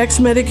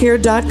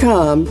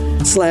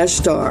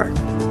ibxmedicare.com/star.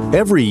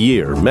 Every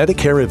year,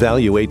 Medicare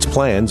evaluates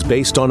plans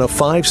based on a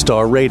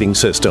 5-star rating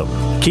system.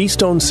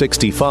 Keystone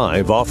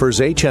 65 offers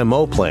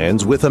HMO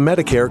plans with a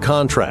Medicare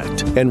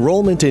contract.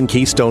 Enrollment in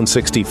Keystone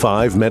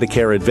 65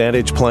 Medicare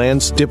Advantage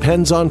plans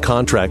depends on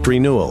contract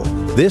renewal.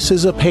 This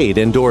is a paid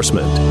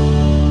endorsement.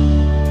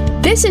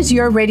 This is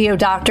Your Radio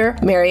Doctor,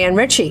 Marianne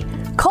Ritchie.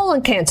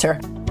 Colon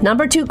cancer,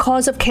 number 2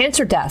 cause of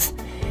cancer death.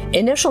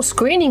 Initial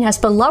screening has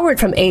been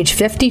lowered from age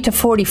 50 to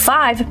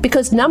 45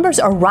 because numbers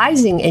are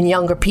rising in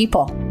younger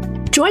people.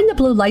 Join the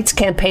Blue Lights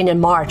campaign in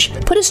March.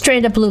 Put a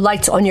strand of blue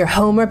lights on your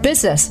home or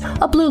business,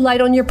 a blue light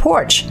on your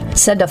porch.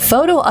 Send a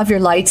photo of your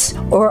lights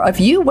or of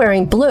you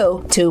wearing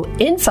blue to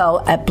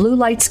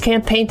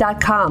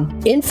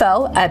info@bluelightscampaign.com.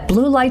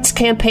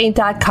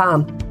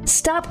 info@bluelightscampaign.com.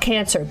 Stop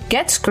cancer.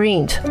 Get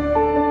screened.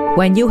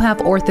 When you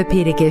have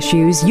orthopedic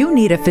issues, you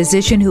need a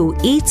physician who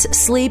eats,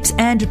 sleeps,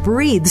 and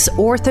breathes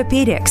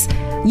orthopedics.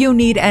 You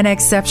need an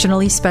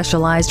exceptionally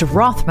specialized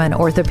Rothman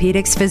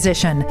Orthopedics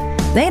physician.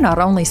 They not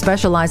only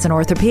specialize in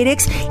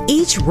orthopedics,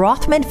 each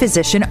Rothman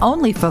physician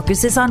only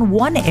focuses on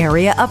one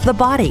area of the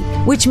body,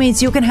 which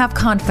means you can have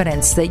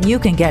confidence that you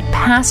can get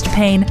past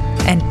pain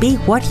and be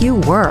what you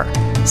were.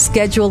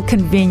 Scheduled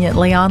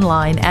conveniently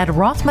online at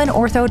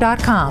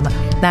rothmanortho.com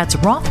That's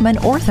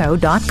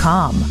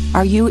RothmanOrtho.com.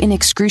 Are you in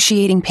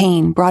excruciating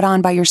pain brought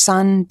on by your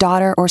son,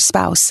 daughter, or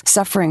spouse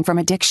suffering from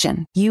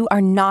addiction? You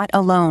are not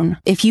alone.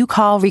 If you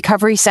call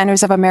Recovery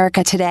Centers of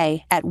America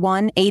today at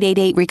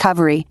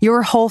 1-888-RECOVERY,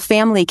 your whole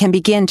family can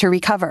begin to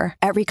recover.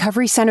 At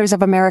Recovery Centers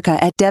of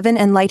America at Devon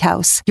and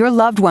Lighthouse, your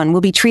loved one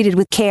will be treated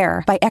with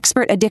care by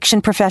expert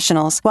addiction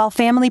professionals, while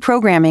family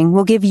programming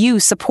will give you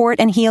support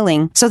and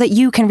healing so that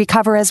you can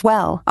recover as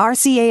well.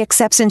 RCA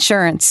accepts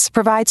insurance,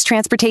 provides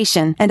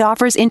transportation, and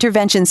offers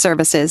intervention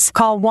services.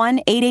 Call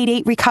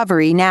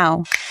 1-888-RECOVERY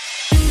now.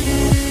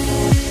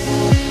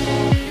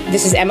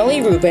 This is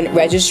Emily Rubin,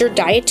 registered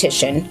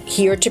dietitian,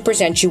 here to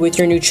present you with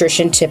your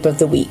nutrition tip of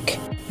the week.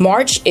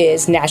 March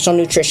is National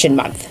Nutrition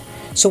Month.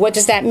 So what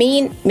does that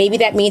mean? Maybe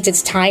that means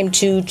it's time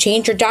to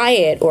change your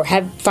diet or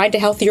find a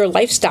healthier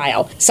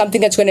lifestyle,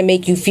 something that's going to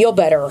make you feel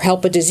better or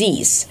help a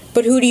disease.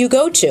 But who do you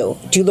go to?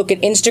 Do you look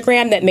at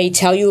Instagram that may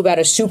tell you about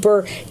a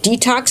super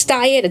detox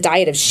diet, a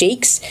diet of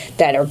shakes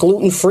that are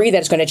gluten-free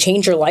that's going to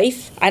change your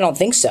life? I don't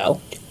think so.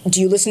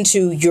 Do you listen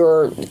to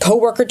your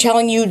coworker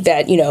telling you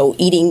that,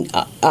 eating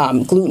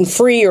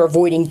gluten-free or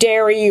avoiding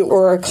dairy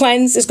or a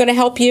cleanse is going to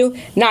help you?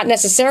 Not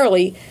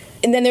necessarily.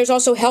 And then there's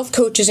also health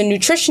coaches and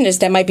nutritionists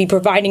that might be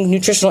providing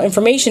nutritional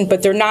information,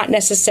 but they're not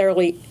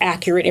necessarily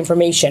accurate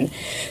information.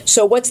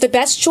 So what's the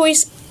best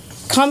choice?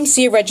 Come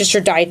see a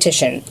registered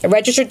dietitian. A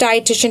registered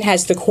dietitian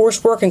has the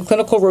coursework and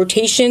clinical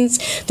rotations.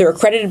 They're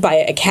accredited by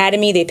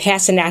Academy. They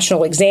pass a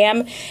national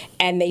exam,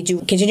 and they do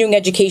continuing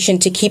education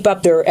to keep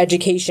up their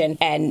education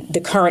and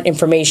the current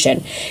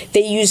information.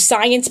 They use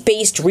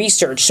science-based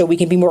research so we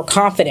can be more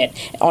confident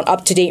on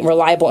up-to-date and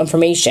reliable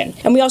information.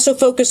 And we also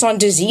focus on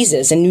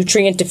diseases and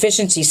nutrient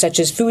deficiencies such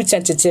as food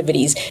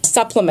sensitivities,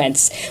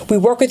 supplements. We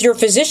work with your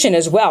physician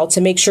as well to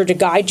make sure to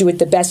guide you with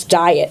the best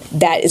diet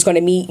that is going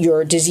to meet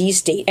your disease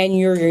state and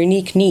your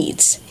unique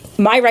needs.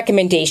 My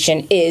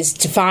recommendation is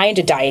to find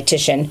a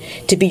dietitian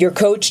to be your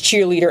coach,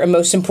 cheerleader, and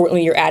most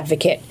importantly, your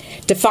advocate.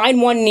 To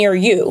find one near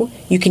you,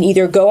 you can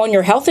either go on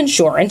your health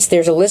insurance.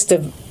 There's a list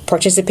of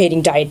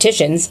participating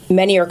dietitians.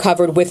 Many are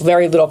covered with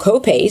very little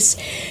copays.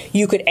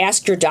 You could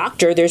ask your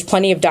doctor. There's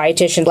plenty of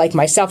dietitians like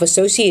myself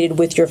associated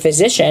with your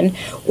physician,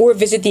 or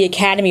visit the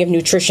Academy of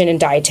Nutrition and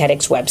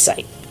Dietetics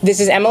website. This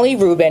is Emily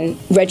Rubin,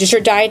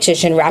 registered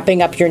dietitian,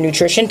 wrapping up your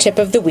nutrition tip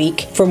of the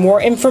week. For more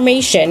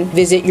information,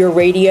 visit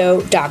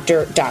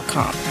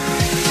yourradiodoctor.com.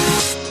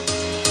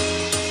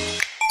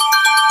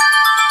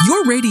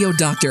 Your Radio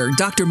Doctor,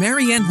 Dr.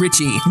 Marianne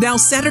Ritchie, now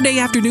Saturday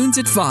afternoons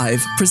at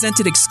 5,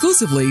 presented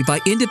exclusively by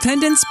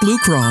Independence Blue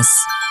Cross.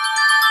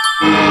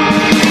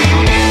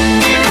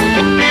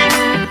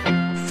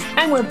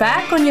 And we're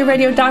back on Your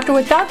Radio Doctor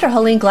with Dr.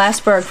 Helene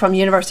Glassberg from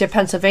University of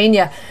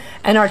Pennsylvania.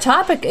 And our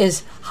topic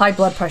is high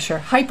blood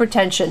pressure,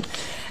 hypertension.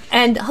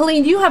 And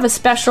Helene, you have a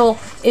special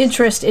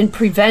interest in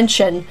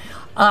prevention.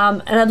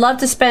 And I'd love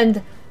to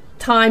spend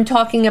time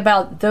talking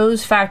about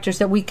those factors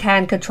that we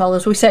can control.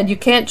 As we said, you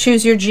can't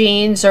choose your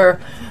genes or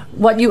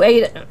what you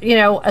ate,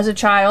 as a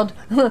child,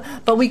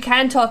 but we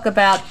can talk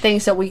about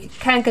things that we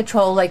can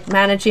control, like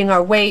managing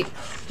our weight,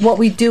 what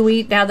we do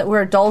eat now that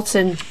we're adults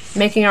and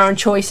making our own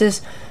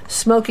choices,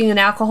 smoking and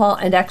alcohol,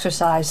 and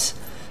exercise.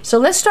 So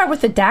let's start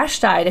with the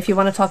DASH diet, if you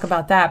want to talk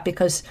about that,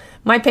 because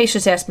my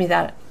patients ask me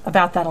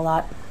about that a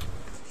lot.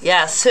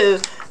 Yeah, so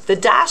the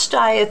DASH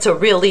diet's a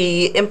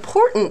really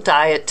important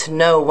diet to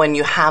know when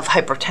you have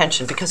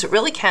hypertension, because it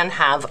really can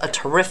have a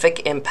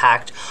terrific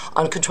impact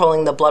on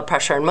controlling the blood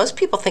pressure. And most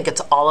people think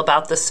it's all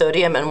about the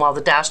sodium, and while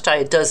the DASH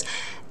diet does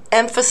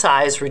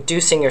emphasize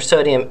reducing your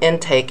sodium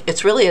intake,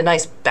 it's really a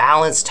nice,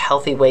 balanced,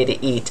 healthy way to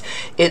eat.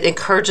 It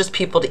encourages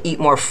people to eat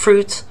more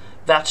fruits,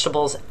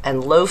 vegetables,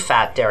 and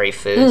low-fat dairy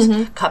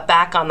foods, cut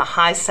back on the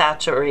high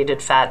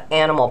saturated fat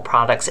animal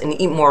products, and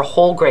eat more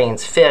whole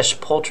grains, fish,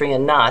 poultry,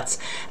 and nuts,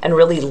 and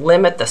really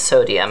limit the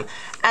sodium.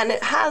 And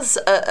it has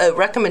a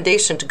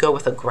recommendation to go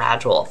with a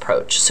gradual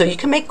approach. So you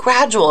can make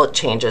gradual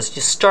changes.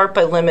 You start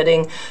by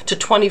limiting to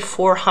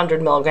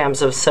 2,400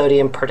 milligrams of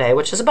sodium per day,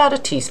 which is about a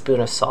teaspoon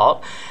of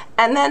salt.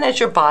 And then as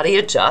your body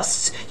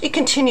adjusts, you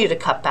continue to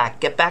cut back,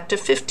 get back to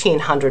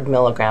 1,500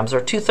 milligrams,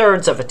 or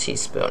 2/3 of a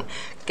teaspoon.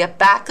 Get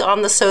back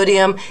on the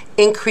sodium,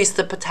 increase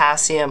the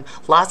potassium,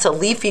 lots of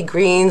leafy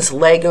greens,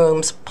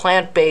 legumes,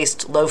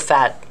 plant-based,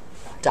 low-fat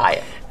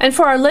diet. And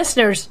for our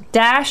listeners,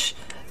 DASH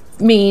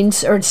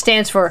means, or it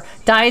stands for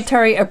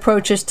Dietary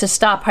Approaches to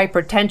Stop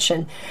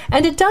Hypertension.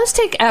 And it does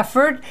take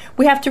effort.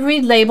 We have to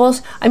read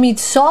labels. I mean,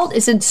 salt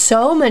is in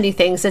so many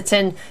things. It's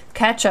in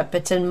ketchup,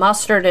 it's in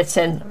mustard, is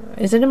it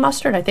in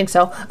mustard? I think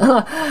so.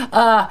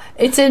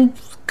 It's in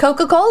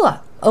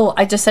Coca-Cola. Oh,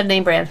 I just said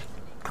name brand.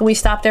 Can we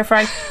stop there,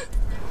 Frank?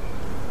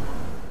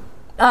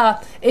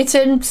 It's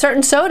in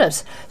certain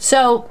sodas.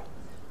 So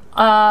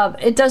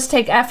it does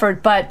take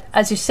effort, but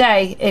as you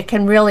say, it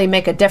can really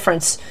make a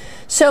difference.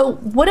 So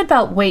what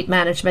about weight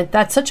management?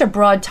 That's such a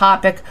broad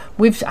topic.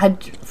 We've had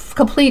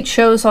complete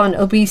shows on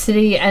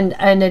obesity and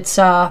its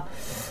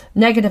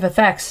negative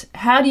effects.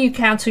 How do you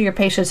counsel your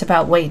patients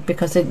about weight?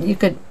 Because you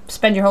could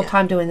spend your whole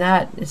time doing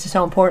that. It's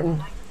so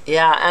important.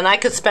 Yeah, and I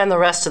could spend the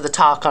rest of the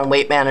talk on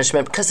weight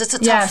management because it's a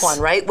tough one,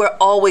 right? We're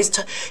always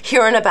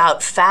hearing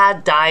about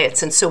fad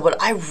diets, and so what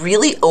I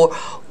really, or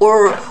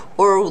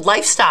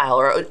lifestyle,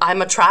 or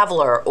I'm a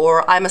traveler,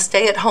 or I'm a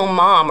stay-at-home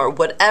mom, or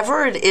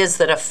whatever it is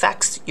that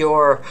affects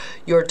your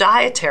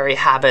dietary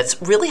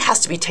habits really has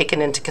to be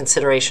taken into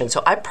consideration.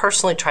 So I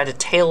personally try to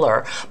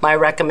tailor my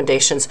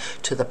recommendations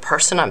to the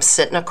person I'm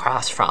sitting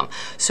across from.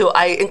 So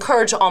I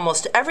encourage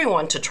almost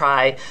everyone to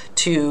try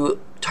to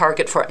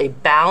target for a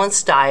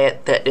balanced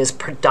diet that is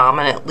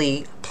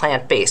predominantly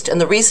plant-based.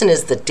 And the reason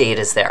is the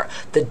data's there.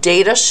 The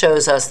data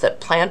shows us that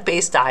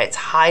plant-based diets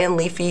high in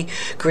leafy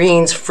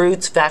greens,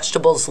 fruits,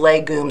 vegetables,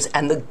 legumes,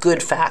 and the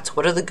good fats.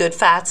 What are the good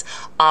fats?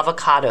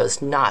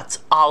 Avocados, nuts,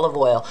 olive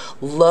oil,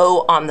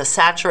 low on the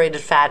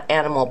saturated fat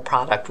animal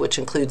product, which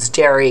includes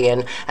dairy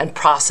and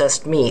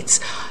processed meats.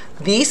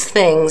 These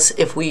things,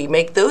 if we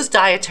make those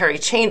dietary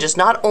changes,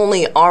 not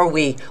only are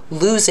we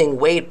losing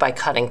weight by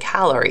cutting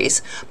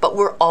calories, but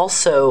we're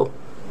also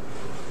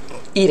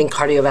eating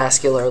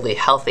cardiovascularly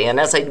healthy. And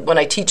when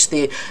I teach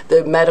the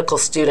medical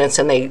students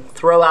and they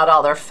throw out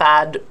all their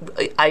fad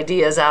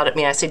ideas out at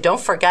me, I say, don't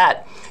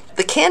forget,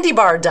 the candy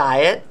bar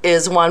diet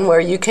is one where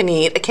you can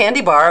eat a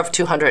candy bar of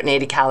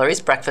 280 calories,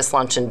 breakfast,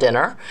 lunch, and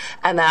dinner,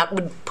 and that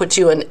would put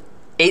you in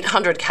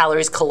 800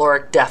 calories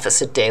caloric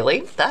deficit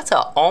daily. That's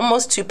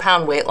almost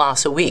 2-pound weight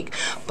loss a week.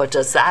 But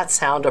does that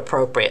sound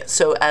appropriate?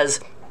 So as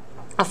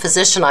a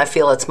physician, I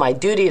feel it's my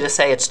duty to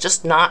say it's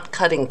just not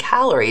cutting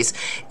calories.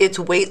 It's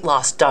weight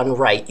loss done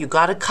right. You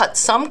got to cut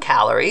some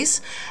calories,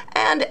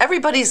 and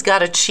everybody's got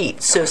to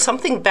cheat. So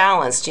something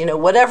balanced,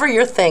 whatever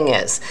your thing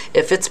is.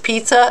 If it's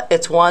pizza,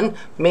 it's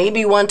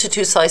maybe 1 to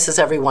 2 slices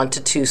every 1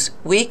 to 2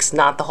 weeks,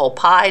 not the whole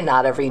pie,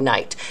 not every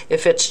night.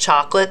 If it's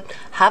chocolate,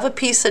 have a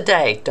piece a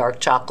day, dark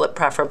chocolate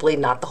preferably,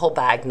 not the whole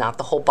bag, not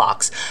the whole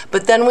box.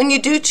 But then when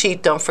you do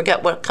cheat, don't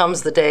forget what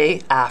comes the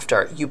day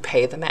after. You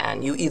pay the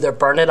man. You either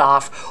burn it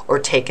off or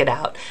take it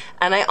out.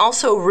 And I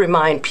also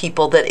remind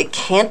people that it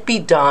can't be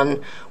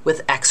done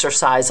with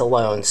exercise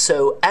alone.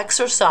 So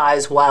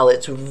exercise, while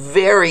it's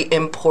very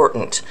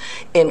important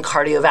in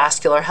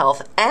cardiovascular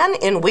health and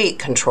in weight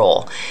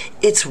control,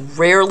 it's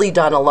rarely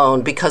done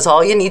alone because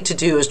all you need to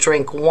do is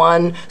drink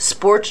one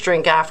sports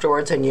drink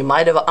afterwards and you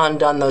might have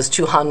undone those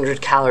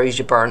 200 calories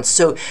you burned.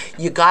 So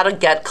you got to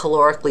get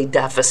calorically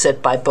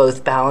deficit by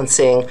both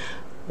balancing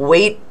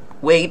weight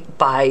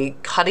by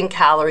cutting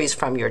calories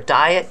from your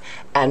diet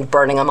and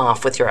burning them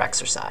off with your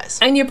exercise.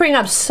 And you bring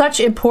up such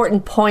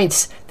important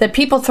points that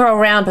people throw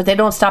around, but they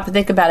don't stop to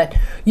think about it.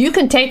 You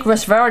can take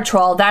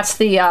resveratrol, that's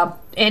the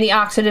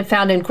antioxidant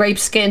found in grape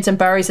skins and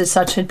berries and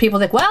such, and people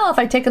think, well, if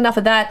I take enough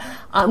of that,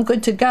 I'm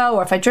good to go,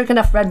 or if I drink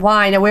enough red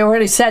wine. And we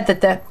already said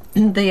that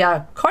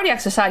the Cardiac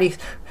Society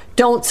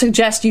don't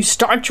suggest you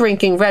start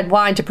drinking red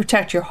wine to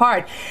protect your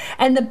heart.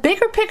 And the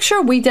bigger picture,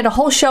 we did a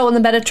whole show on the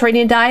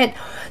Mediterranean diet.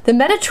 The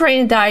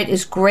Mediterranean diet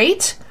is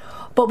great,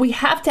 but we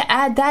have to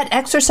add that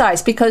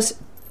exercise because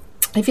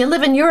if you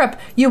live in Europe,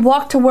 you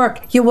walk to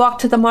work, you walk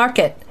to the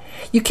market.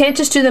 You can't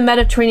just do the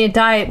Mediterranean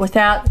diet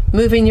without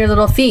moving your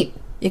little feet.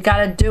 You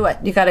got to do it.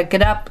 You got to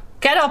get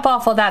up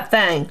off of that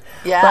thing.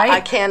 Yeah, right?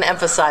 I can't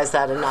emphasize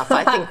that enough.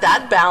 I think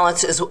that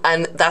balance is,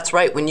 and that's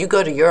right, when you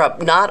go to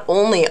Europe, not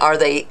only are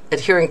they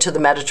adhering to the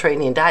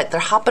Mediterranean diet, they're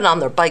hopping on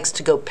their bikes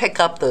to go pick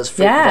up those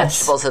fruit and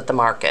vegetables at the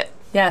market.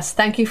 Yes,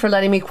 thank you for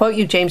letting me quote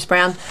you, James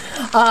Brown.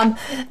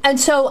 And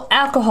so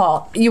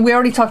alcohol, we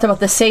already talked about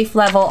the safe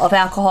level of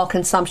alcohol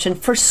consumption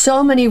for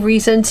so many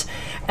reasons.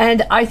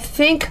 And I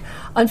think,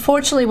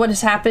 unfortunately, what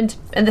has happened,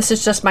 and this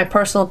is just my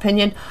personal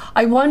opinion,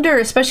 I wonder,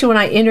 especially when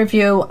I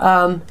interview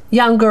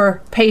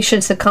younger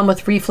patients that come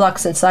with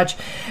reflux and such,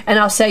 and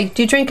I'll say,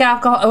 do you drink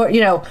alcohol?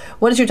 Or,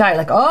 what is your diet?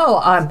 Like,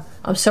 oh,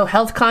 I'm so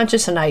health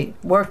conscious and I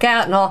work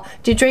out and all.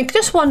 Do you drink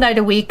just one night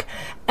a week?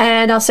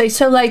 And I'll say,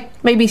 so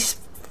like maybe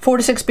 4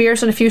 to 6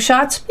 beers and a few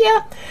shots?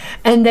 Yeah.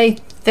 And they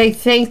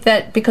think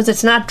that because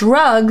it's not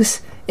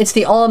drugs, it's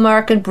the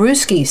all-American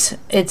brewskis.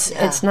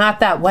 It's not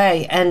that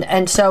way.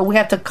 And so we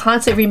have to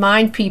constantly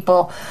remind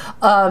people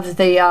of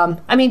the,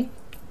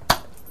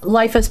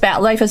 life is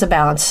a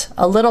balance.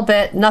 A little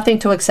bit, nothing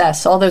to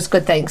excess, all those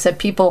good things that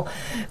people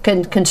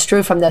can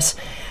construe from this.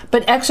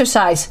 But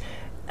exercise,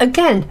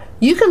 again,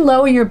 you can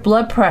lower your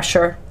blood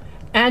pressure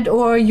and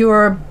or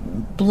your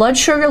blood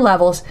sugar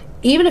levels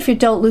even if you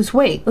don't lose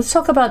weight. Let's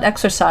talk about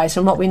exercise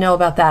and what we know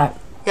about that.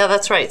 Yeah,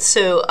 that's right.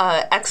 So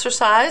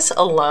exercise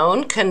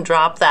alone can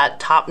drop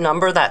that top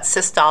number, that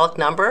systolic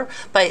number,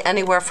 by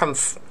anywhere from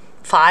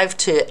 5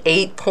 to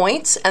 8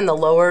 points, and the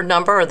lower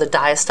number, or the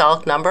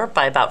diastolic number,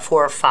 by about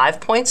 4 or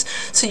 5 points.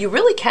 So you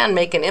really can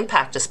make an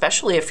impact,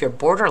 especially if you're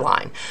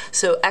borderline.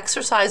 So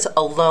exercise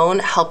alone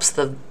helps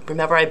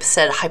remember I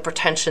said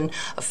hypertension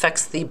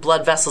affects the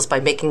blood vessels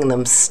by making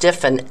them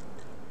stiff and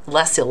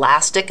less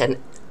elastic, and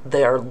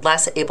they're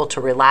less able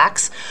to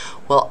relax.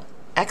 Well,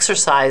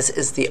 Exercise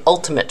is the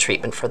ultimate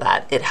treatment for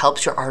that. It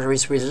helps your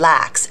arteries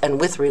relax,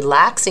 and with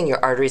relaxing your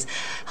arteries,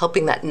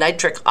 helping that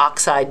nitric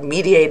oxide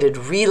mediated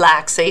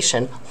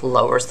relaxation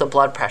lowers the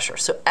blood pressure.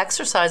 So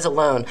exercise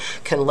alone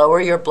can lower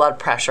your blood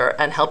pressure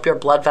and help your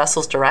blood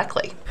vessels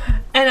directly.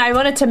 And I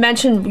wanted to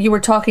mention, you were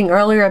talking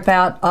earlier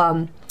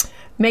about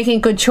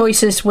making good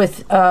choices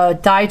with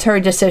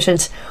dietary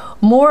decisions.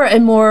 More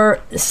and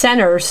more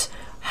centers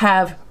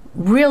have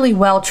really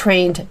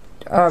well-trained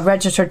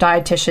registered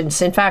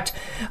dietitians. In fact,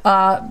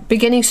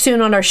 beginning soon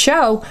on our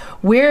show,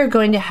 we're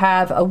going to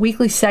have a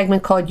weekly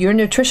segment called Your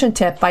Nutrition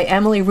Tip by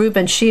Emily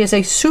Rubin. She is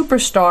a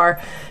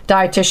superstar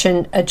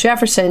dietitian at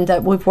Jefferson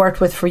that we've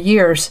worked with for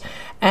years,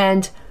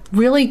 and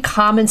really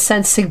common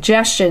sense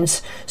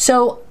suggestions.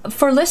 So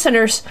for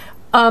listeners,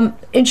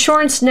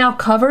 insurance now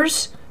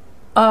covers,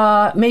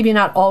 maybe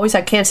not always,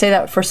 I can't say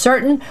that for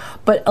certain,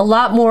 but a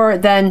lot more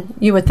than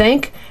you would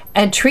think.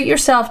 And treat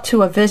yourself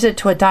to a visit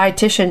to a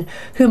dietitian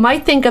who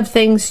might think of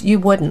things you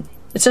wouldn't.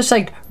 It's just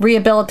like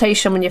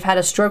rehabilitation when you've had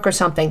a stroke or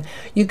something.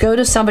 You go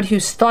to somebody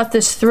who's thought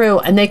this through,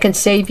 and they can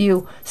save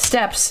you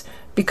steps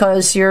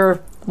because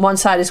your one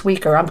side is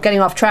weaker. I'm getting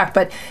off track,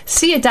 but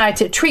see a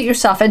dietitian, treat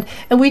yourself. And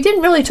we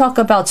didn't really talk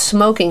about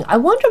smoking. I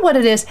wonder what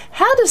it is.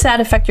 How does that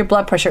affect your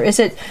blood pressure? Is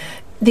it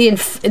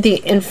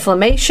the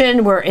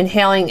inflammation, we're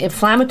inhaling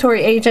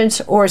inflammatory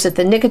agents, or is it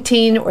the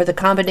nicotine or the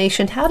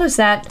combination? How does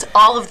that?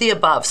 All of the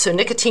above. So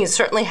nicotine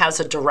certainly has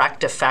a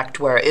direct effect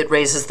where it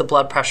raises the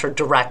blood pressure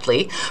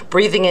directly.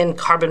 Breathing in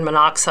carbon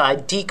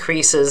monoxide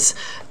decreases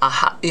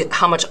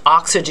how much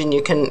oxygen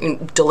you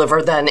can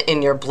deliver then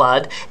in your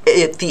blood.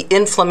 The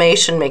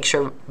inflammation makes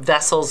your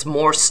vessels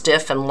more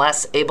stiff and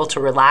less able to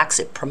relax.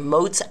 It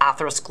promotes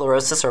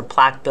atherosclerosis or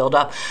plaque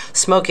buildup.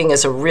 Smoking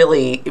is a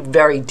really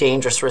very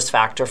dangerous risk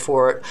factor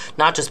for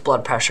not just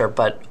blood pressure,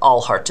 but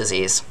all heart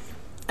disease.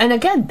 And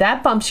again,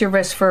 that bumps your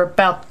risk for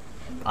about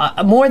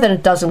more than a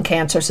dozen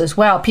cancers as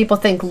well. People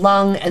think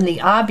lung and the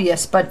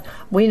obvious, but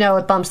we know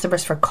it bumps the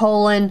risk for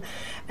colon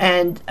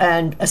and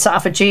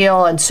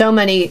esophageal and so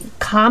many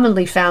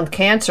commonly found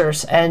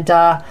cancers, and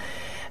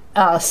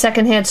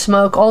secondhand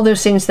smoke, all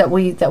those things that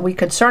we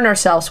concern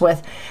ourselves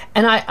with.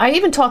 And I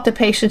even talk to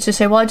patients who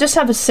say, well, I just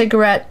have a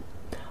cigarette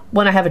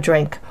when I have a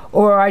drink,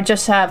 or I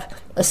just have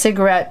a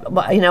cigarette,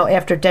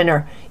 after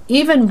dinner.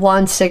 Even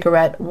one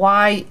cigarette,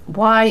 why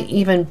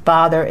even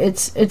bother?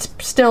 It's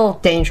still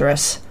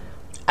dangerous.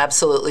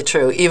 Absolutely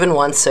true. Even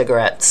one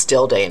cigarette,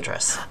 still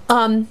dangerous.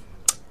 And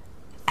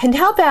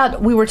how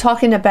about, we were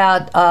talking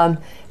about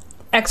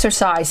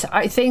exercise.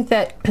 I think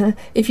that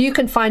if you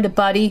can find a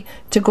buddy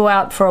to go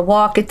out for a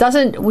walk, it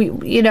doesn't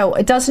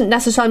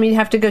necessarily mean you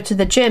have to go to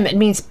the gym. It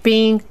means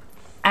being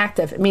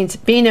active. It means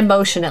being in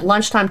motion. At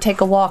lunchtime,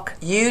 take a walk.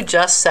 You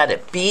just said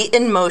it. Be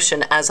in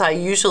motion. As I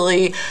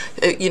usually,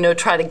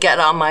 try to get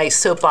on my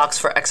soapbox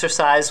for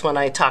exercise when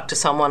I talk to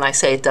someone, I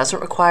say it doesn't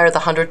require the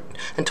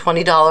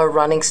 $120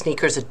 running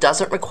sneakers. It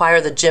doesn't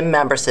require the gym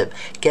membership.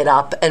 Get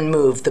up and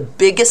move. The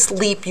biggest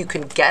leap you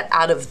can get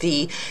out of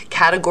the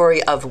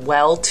category of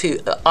unwell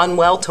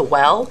to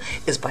well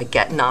is by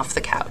getting off the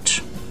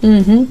couch.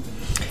 Mm-hmm.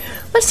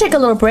 Let's take a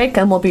little break,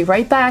 and we'll be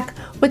right back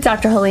with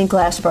Dr. Helene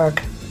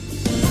Glassberg.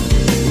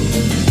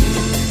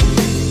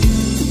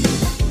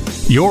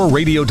 Your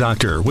Radio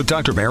Doctor with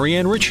Dr.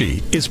 Marianne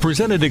Ritchie is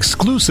presented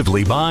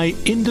exclusively by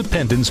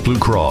Independence Blue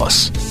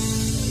Cross.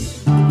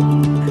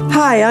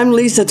 Hi, I'm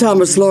Lisa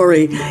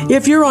Thomas-Laurie.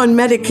 If you're on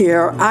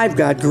Medicare, I've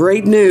got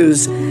great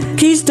news.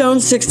 Keystone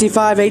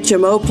 65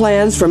 HMO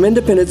plans from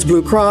Independence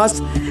Blue Cross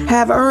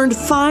have earned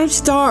 5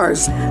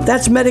 stars.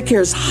 That's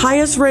Medicare's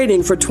highest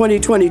rating for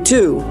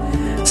 2022.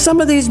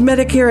 Some of these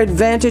Medicare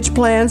Advantage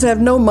plans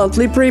have no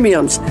monthly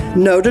premiums,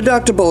 no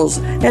deductibles,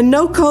 and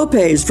no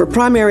copays for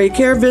primary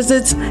care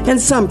visits and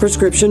some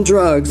prescription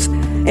drugs.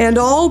 And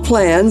all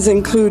plans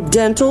include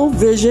dental,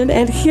 vision,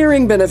 and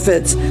hearing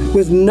benefits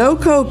with no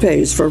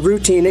copays for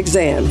routine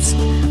exams.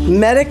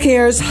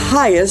 Medicare's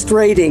highest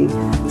rating,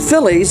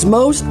 Philly's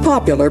most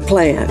popular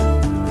plan.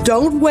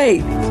 Don't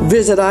wait.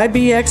 Visit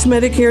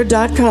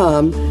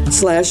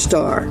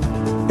ibxmedicare.com/star.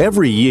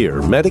 Every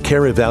year,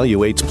 Medicare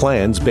evaluates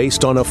plans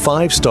based on a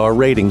 5-star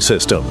rating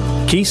system.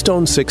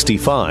 Keystone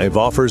 65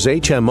 offers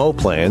HMO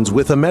plans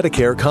with a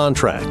Medicare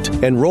contract.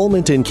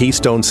 Enrollment in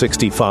Keystone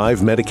 65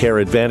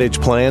 Medicare Advantage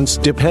plans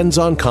depends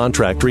on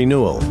contract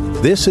renewal.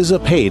 This is a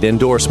paid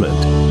endorsement.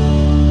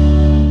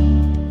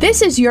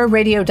 This is your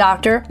radio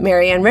doctor,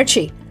 Marianne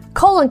Ritchie.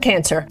 Colon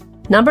cancer,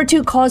 number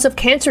 2 cause of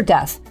cancer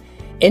death.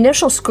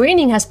 Initial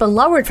screening has been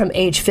lowered from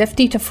age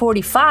 50 to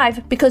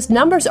 45 because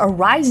numbers are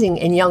rising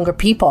in younger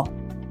people.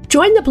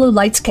 Join the Blue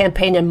Lights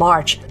campaign in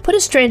March. Put a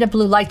strand of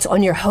blue lights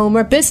on your home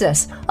or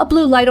business, a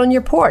blue light on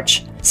your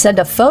porch. Send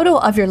a photo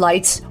of your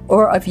lights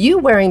or of you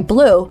wearing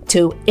blue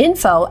to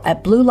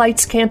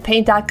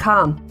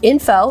info@bluelightscampaign.com.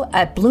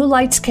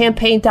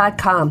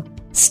 info@bluelightscampaign.com.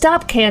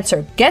 Stop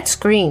cancer. Get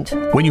screened.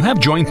 When you have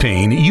joint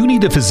pain, you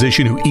need a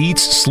physician who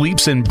eats,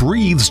 sleeps, and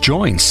breathes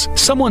joints.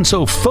 Someone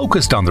so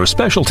focused on their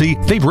specialty,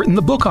 they've written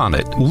the book on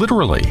it,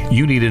 literally.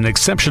 You need an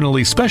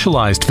exceptionally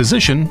specialized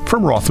physician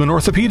from Rothman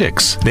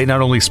Orthopedics. They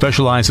not only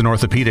specialize in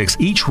orthopedics,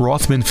 each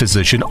Rothman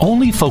physician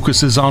only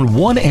focuses on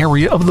one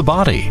area of the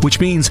body,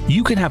 which means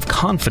you can have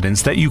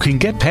confidence that you can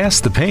get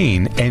past the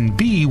pain and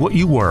be what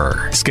you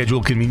were.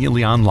 Schedule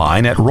conveniently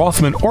online at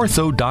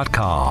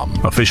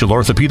RothmanOrtho.com. Official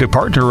orthopedic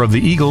partner of the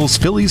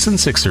Eagles, Phillies, and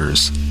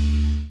Sixers.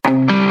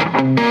 And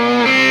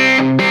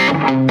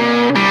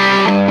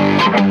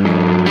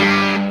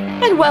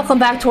welcome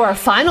back to our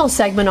final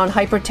segment on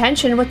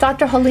hypertension with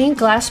Dr. Helene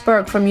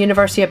Glassberg from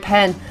University of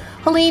Penn.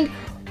 Helene,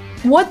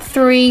 what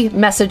 3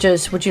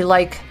 messages would you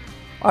like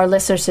our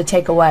listeners to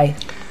take away?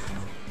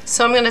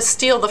 So I'm going to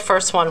steal the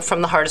first one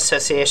from the Heart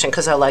Association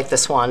because I like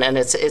this one, and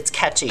it's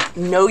catchy.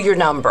 Know your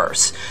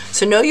numbers.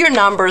 So know your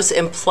numbers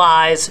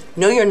implies,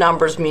 know your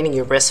numbers meaning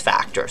your risk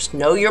factors.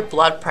 Know your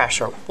blood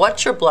pressure.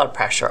 What's your blood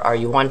pressure? Are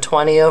you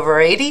 120 over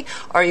 80?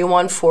 Are you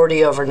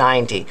 140 over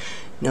 90?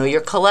 Know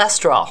your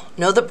cholesterol.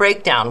 Know the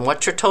breakdown.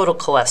 What's your total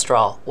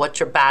cholesterol? What's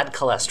your bad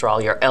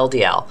cholesterol, your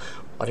LDL?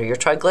 What are your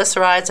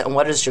triglycerides? And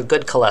what is your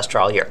good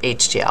cholesterol, your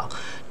HDL?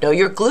 Know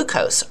your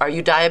glucose. Are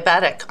you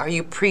diabetic? Are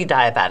you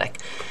pre-diabetic?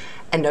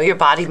 And know your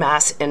body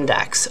mass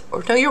index,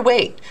 or know your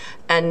weight,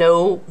 and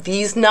know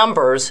these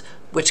numbers,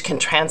 which can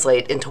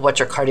translate into what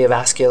your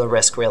cardiovascular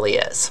risk really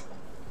is.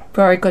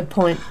 Very good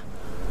point.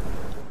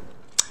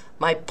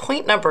 My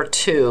point number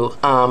 2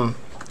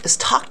 is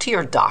talk to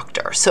your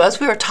doctor. So as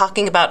we were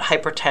talking about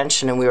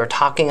hypertension and we were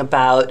talking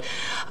about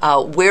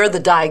where the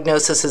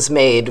diagnosis is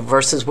made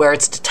versus where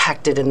it's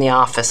detected in the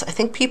office, I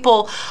think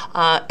people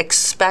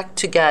expect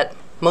to get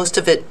most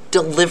of it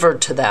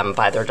delivered to them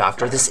by their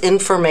doctor. This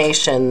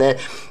information, the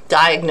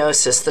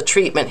diagnosis, the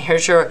treatment,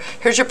 here's your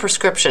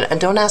prescription, and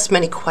don't ask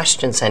many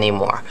questions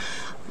anymore.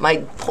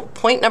 My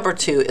point number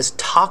 2 is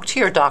talk to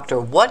your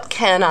doctor. What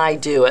can I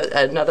do?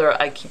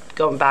 I keep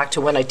going back to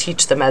when I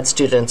teach the med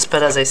students,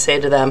 but as I say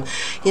to them,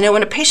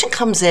 when a patient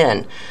comes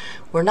in,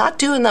 we're not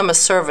doing them a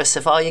service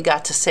if all you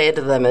got to say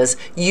to them is,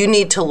 you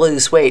need to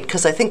lose weight,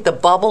 because I think the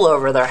bubble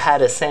over their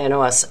head is saying to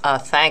us,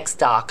 thanks,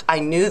 doc.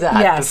 I knew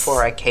that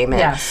before I came in.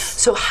 Yes.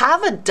 So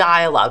have a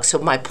dialogue. So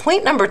my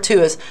point number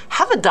 2 is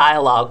have a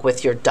dialogue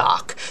with your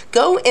doc.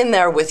 Go in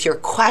there with your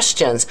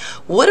questions.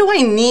 What do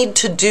I need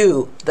to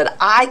do that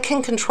I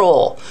can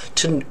control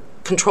to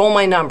control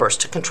my numbers,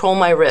 to control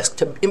my risk,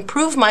 to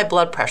improve my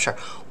blood pressure?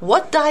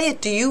 What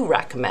diet do you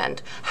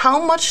recommend?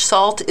 How much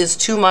salt is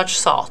too much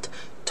salt?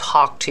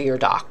 Talk to your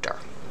doctor.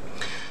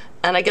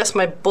 And I guess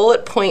my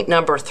bullet point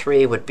number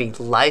 3 would be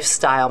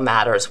lifestyle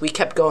matters. We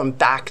kept going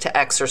back to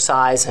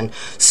exercise and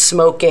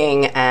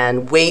smoking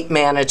and weight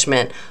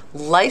management.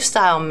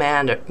 Lifestyle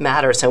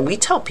matters, and we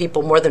tell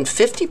people more than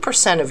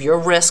 50% of your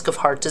risk of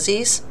heart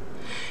disease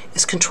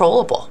is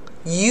controllable.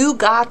 You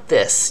got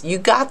this. You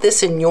got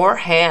this in your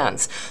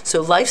hands.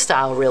 So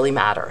lifestyle really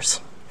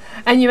matters.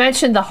 And you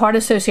mentioned the Heart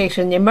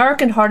Association. The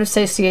American Heart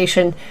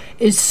Association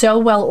is so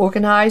well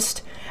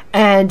organized,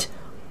 and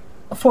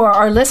for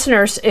our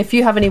listeners, if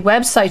you have any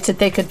websites that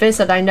they could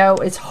visit, I know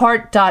it's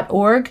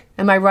heart.org.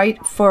 Am I right?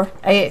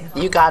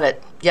 You got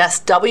it. Yes,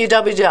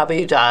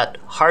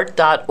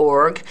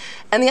 www.heart.org.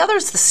 And the other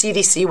is the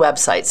CDC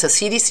website. So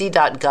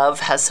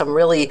cdc.gov has some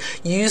really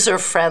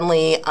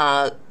user-friendly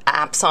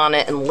apps on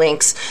it and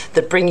links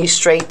that bring you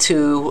straight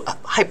to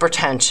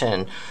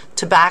hypertension,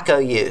 tobacco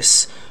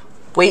use,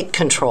 weight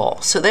control.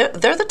 So they're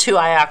the 2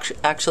 I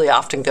actually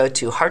often go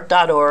to,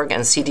 heart.org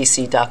and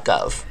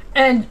cdc.gov.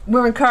 And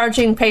we're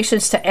encouraging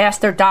patients to ask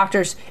their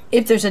doctors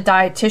if there's a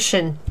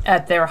dietitian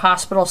at their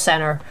hospital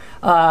center,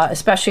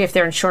 especially if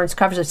their insurance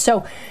covers it.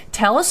 So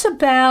tell us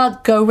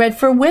about Go Red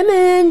for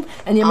Women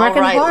and the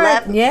American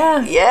Heart.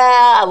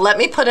 Let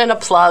me put in a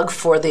plug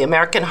for the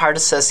American Heart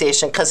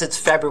Association because it's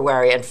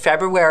February, and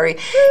February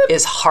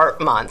is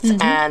Heart Month.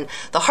 Mm-hmm. And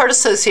the Heart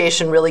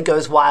Association really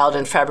goes wild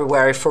in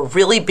February for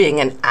really being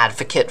an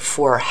advocate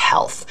for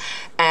health.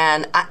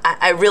 And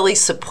I really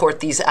support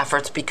these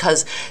efforts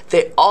because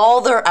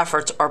all their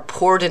efforts are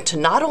poured into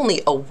not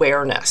only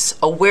awareness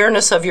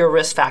of your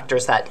risk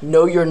factors, that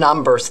know your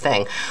numbers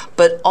thing,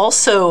 but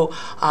also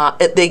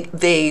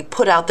they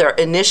put out their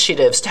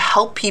initiatives to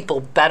help people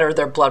better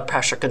their blood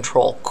pressure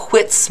control,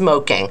 quit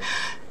smoking.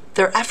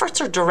 Their efforts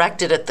are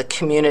directed at the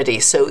community.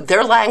 So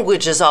their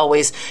language is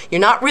always, you're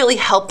not really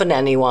helping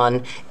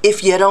anyone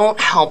if you don't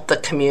help the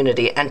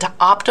community. And to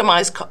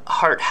optimize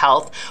heart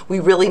health, we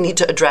really need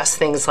to address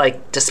things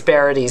like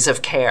disparities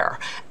of care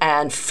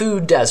and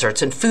food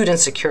deserts and food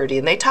insecurity.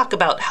 And they talk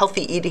about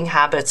healthy eating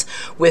habits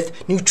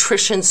with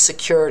nutrition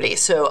security.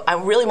 So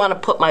I really want to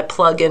put my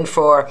plug in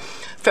for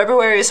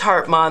February is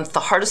Heart Month, the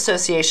Heart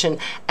Association,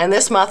 and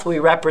this month we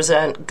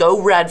represent Go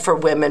Red for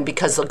Women,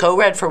 because the Go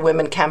Red for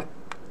Women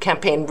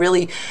campaign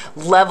really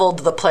leveled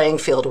the playing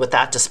field with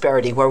that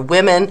disparity, where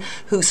women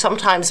who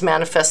sometimes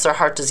manifest their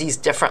heart disease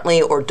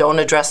differently or don't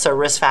address their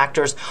risk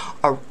factors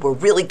we're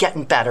really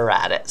getting better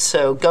at it.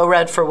 So go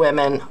Red for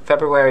Women.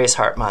 February is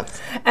Heart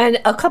Month. And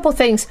a couple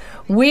things.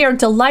 We are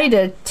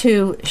delighted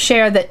to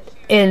share that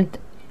in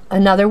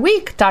another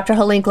week, Dr.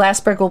 Helene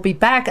Glassberg will be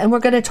back, and we're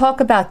going to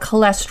talk about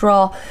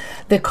cholesterol,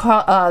 the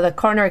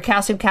coronary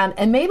calcium count,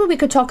 and maybe we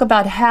could talk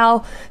about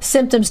how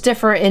symptoms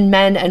differ in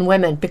men and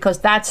women, because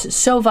that's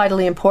so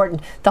vitally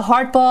important. The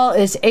Heart Ball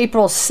is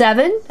April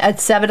 7 at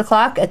 7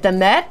 o'clock at the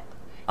Met,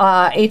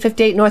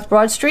 858 North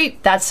Broad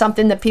Street. That's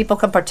something that people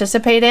can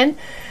participate in,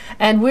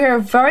 and we're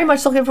very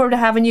much looking forward to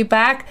having you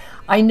back.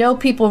 I know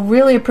people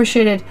really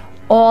appreciated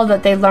all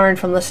that they learned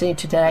from listening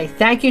today.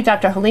 Thank you,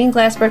 Dr. Helene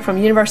Glassberg from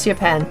University of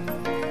Penn.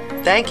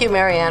 Thank you,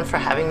 Marianne, for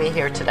having me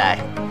here today.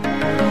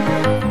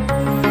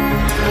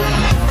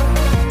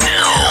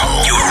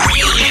 Now, your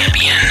real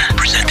champion,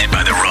 presented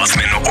by the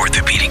Rothman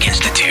Orthopedic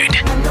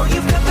Institute. I know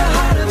you've got the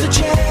heart of a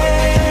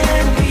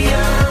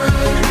champion.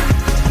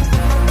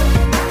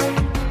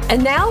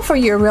 And now for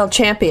your real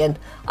champion.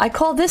 I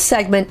call this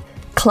segment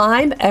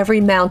Climb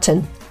Every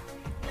Mountain.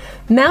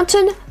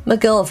 Mountain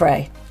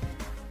McGillivray,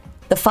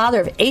 the father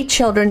of 8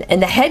 children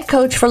and the head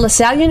coach for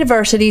LaSalle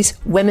University's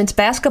women's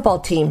basketball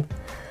team.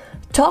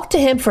 Talk to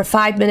him for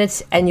 5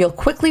 minutes and you'll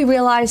quickly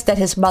realize that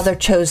his mother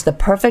chose the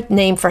perfect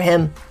name for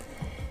him.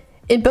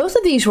 In both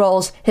of these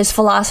roles, his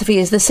philosophy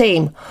is the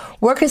same.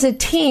 Work as a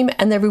team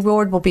and the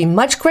reward will be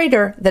much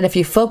greater than if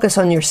you focus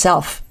on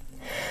yourself.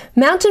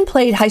 Mountain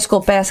played high school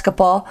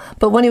basketball,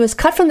 but when he was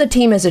cut from the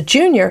team as a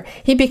junior,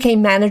 he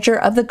became manager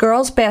of the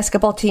girls'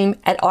 basketball team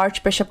at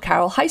Archbishop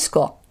Carroll High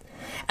School.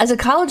 As a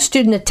college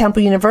student at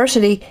Temple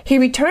University, he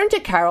returned to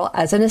Carroll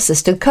as an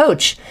assistant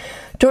coach.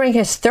 During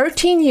his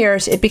 13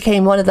 years, it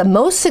became one of the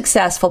most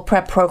successful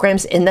prep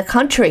programs in the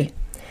country.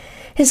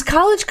 His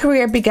college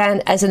career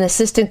began as an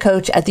assistant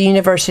coach at the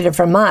University of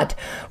Vermont,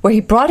 where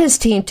he brought his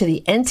team to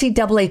the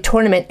NCAA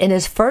tournament in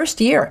his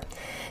first year,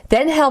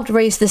 then helped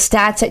raise the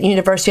stats at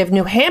University of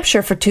New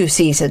Hampshire for 2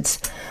 seasons.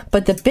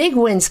 But the big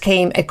wins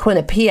came at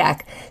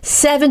Quinnipiac,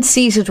 7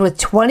 seasons with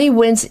 20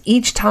 wins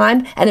each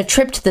time and a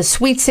trip to the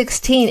Sweet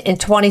 16 in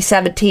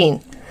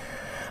 2017.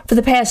 For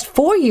the past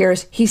 4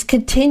 years, he's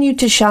continued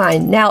to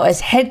shine, now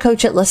as head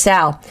coach at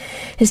LaSalle.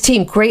 His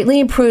team greatly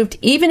improved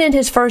even in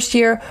his first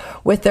year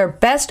with their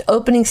best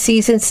opening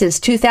season since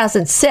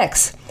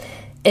 2006.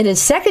 In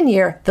his second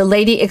year, the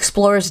Lady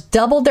Explorers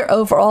doubled their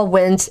overall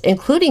wins,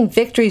 including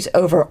victories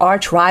over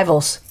arch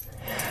rivals.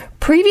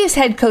 Previous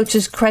head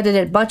coaches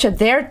credited much of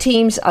their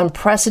team's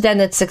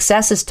unprecedented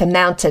successes to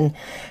Mountain,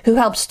 who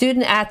helped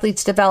student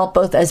athletes develop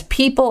both as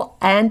people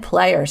and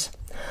players.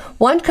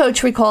 One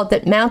coach recalled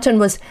that Mountain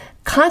was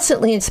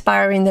constantly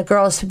inspiring the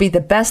girls to be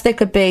the best they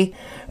could be,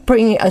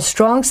 bringing a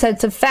strong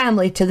sense of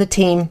family to the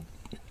team.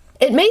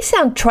 It may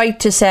sound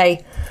trite to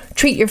say,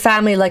 treat your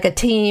family like a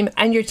team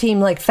and your team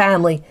like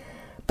family,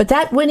 but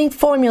that winning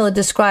formula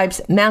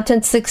describes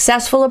Mountain's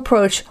successful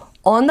approach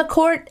on the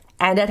court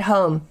and at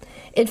home.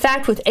 In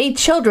fact, with 8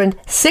 children,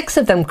 6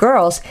 of them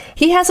girls,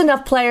 he has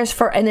enough players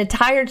for an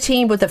entire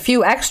team with a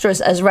few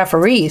extras as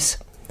referees.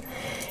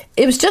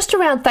 It was just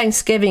around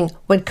Thanksgiving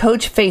when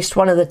Coach faced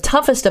one of the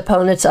toughest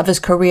opponents of his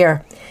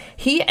career.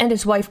 He and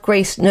his wife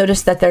Grace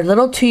noticed that their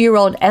little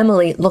 2-year-old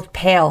Emily looked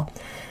pale.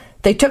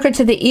 They took her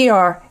to the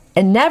ER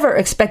and never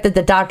expected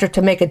the doctor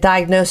to make a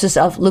diagnosis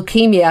of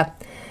leukemia.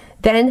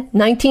 Then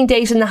 19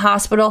 days in the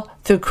hospital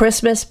through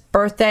Christmas,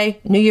 birthday,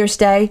 New Year's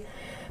Day.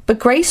 But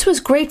Grace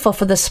was grateful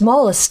for the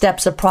smallest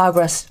steps of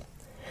progress.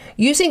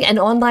 Using an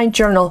online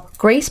journal,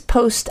 Grace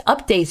posts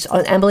updates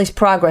on Emily's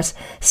progress,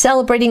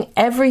 celebrating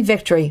every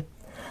victory.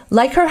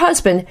 Like her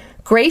husband,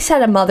 Grace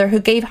had a mother who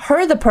gave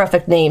her the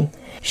perfect name.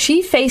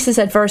 She faces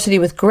adversity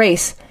with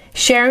grace,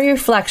 sharing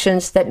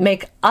reflections that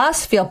make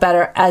us feel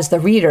better as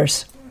the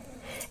readers.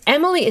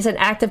 Emily is an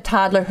active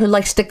toddler who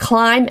likes to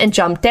climb and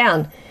jump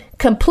down,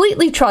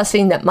 completely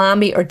trusting that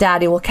mommy or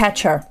daddy will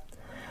catch her.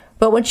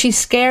 But when she's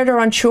scared or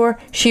unsure,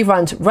 she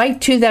runs right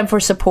to them for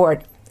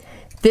support.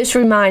 This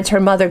reminds her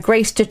mother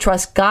Grace to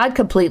trust God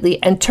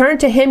completely and turn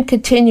to Him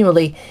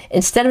continually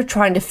instead of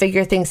trying to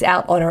figure things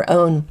out on her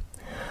own.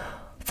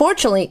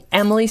 Fortunately,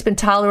 Emily's been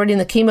tolerating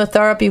the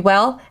chemotherapy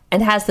well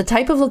and has the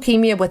type of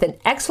leukemia with an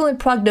excellent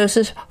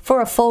prognosis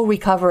for a full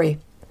recovery.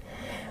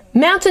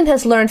 Mountain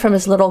has learned from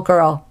his little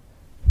girl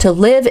to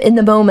live in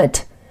the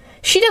moment.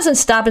 She doesn't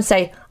stop and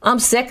say, I'm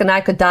sick and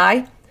I could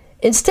die.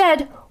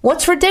 Instead,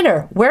 what's for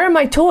dinner? Where are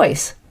my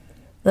toys?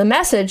 The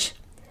message,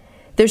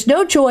 there's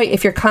no joy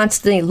if you're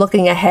constantly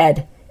looking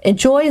ahead.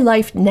 Enjoy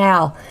life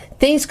now.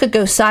 Things could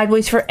go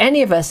sideways for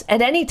any of us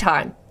at any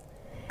time.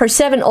 Her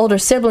 7 older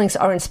siblings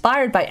are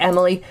inspired by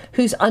Emily,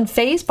 who's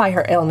unfazed by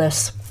her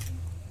illness.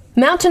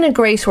 Mountain and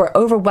Grace were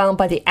overwhelmed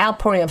by the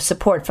outpouring of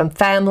support from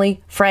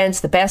family,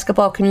 friends, the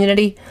basketball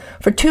community.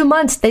 For 2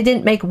 months, they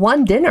didn't make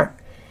one dinner.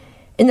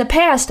 In the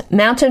past,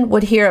 Mountain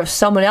would hear of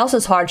someone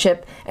else's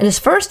hardship, and his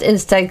first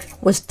instinct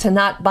was to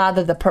not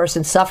bother the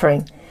person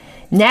suffering.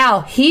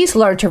 Now he's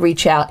learned to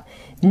reach out,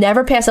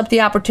 Never pass up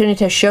the opportunity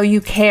to show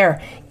you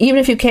care. Even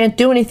if you can't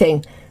do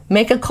anything,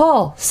 make a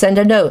call, send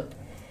a note.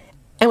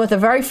 And with a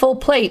very full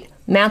plate,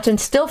 Mountain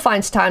still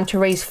finds time to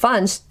raise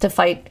funds to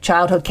fight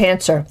childhood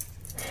cancer.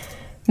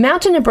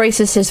 Mountain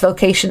embraces his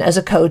vocation as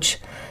a coach,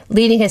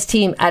 leading his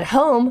team at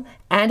home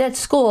and at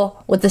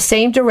school with the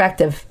same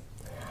directive.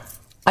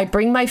 I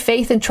bring my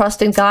faith and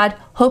trust in God,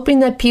 hoping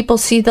that people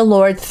see the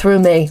Lord through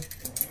me.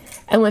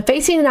 And when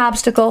facing an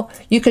obstacle,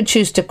 you can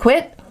choose to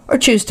quit or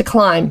choose to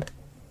climb.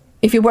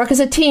 If you work as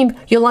a team,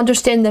 you'll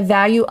understand the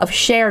value of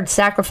shared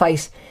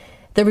sacrifice.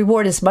 The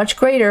reward is much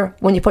greater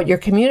when you put your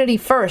community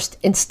first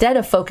instead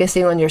of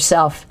focusing on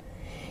yourself.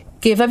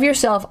 Give of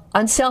yourself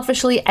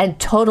unselfishly and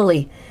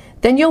totally.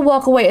 Then you'll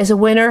walk away as a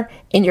winner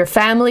in your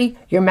family,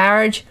 your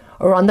marriage,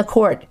 or on the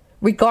court,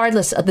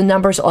 regardless of the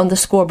numbers on the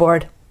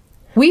scoreboard.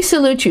 We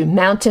salute you,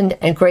 Mountain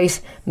and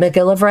Grace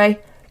McGillivray.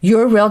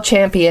 You're real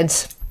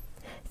champions.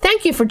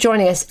 Thank you for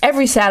joining us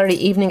every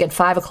Saturday evening at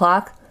 5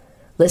 o'clock.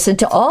 Listen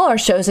to all our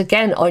shows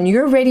again on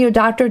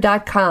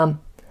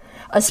yourradiodoctor.com.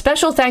 A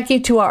special thank you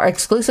to our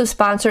exclusive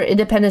sponsor,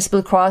 Independence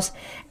Blue Cross,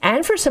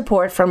 and for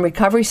support from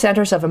Recovery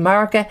Centers of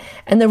America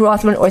and the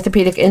Rothman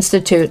Orthopedic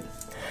Institute.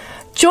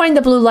 Join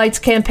the Blue Lights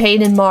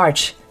campaign in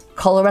March,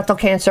 Colorectal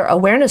Cancer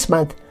Awareness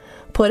Month.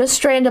 Put a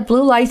strand of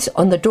blue lights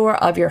on the door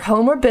of your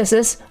home or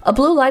business, a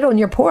blue light on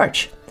your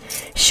porch.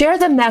 Share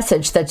the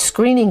message that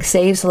screening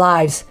saves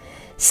lives.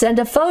 Send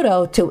a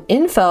photo to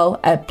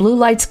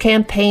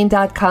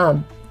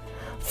info@bluelightscampaign.com.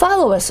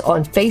 Follow us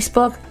on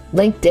Facebook,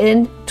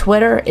 LinkedIn,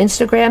 Twitter,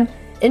 Instagram.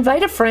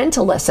 Invite a friend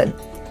to listen.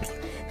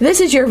 This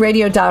is your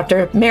radio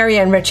doctor,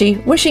 Marianne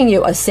Ritchie, wishing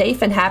you a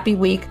safe and happy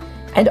week,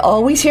 and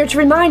always here to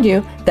remind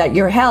you that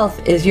your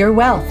health is your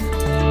wealth.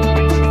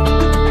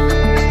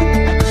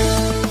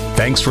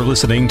 Thanks for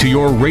listening to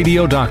Your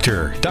Radio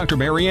Doctor, Dr.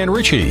 Marianne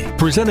Ritchie,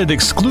 presented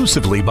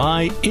exclusively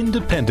by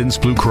Independence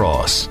Blue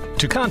Cross.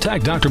 To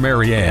contact Dr.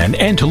 Marianne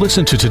and to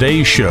listen to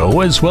today's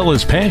show as well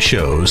as past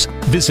shows,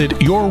 visit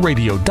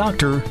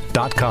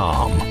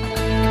yourradiodoctor.com.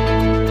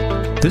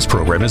 This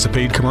program is a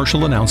paid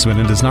commercial announcement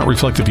and does not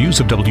reflect the views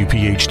of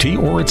WPHT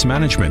or its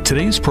management.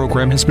 Today's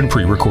program has been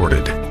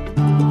pre-recorded.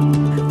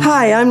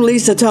 Hi, I'm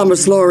Lisa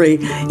Thomas Laurie.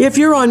 If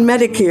you're on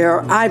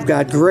Medicare, I've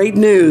got great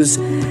news.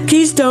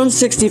 Keystone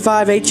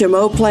 65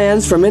 HMO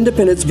plans from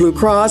Independence Blue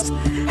Cross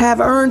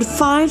have earned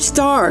 5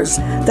 stars.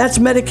 That's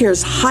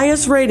Medicare's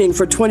highest rating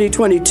for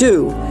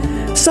 2022.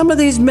 Some of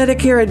these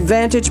Medicare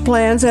Advantage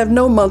plans have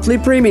no monthly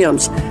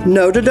premiums,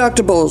 no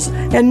deductibles,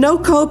 and no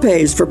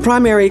copays for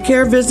primary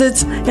care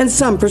visits and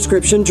some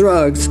prescription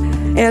drugs.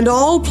 And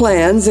all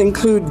plans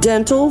include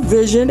dental,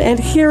 vision, and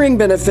hearing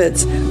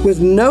benefits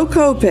with no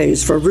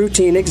copays for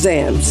routine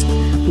exams.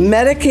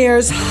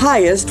 Medicare's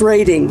highest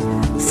rating,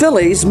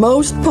 Philly's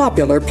most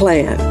popular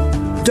plan.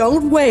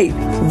 Don't wait.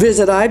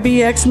 Visit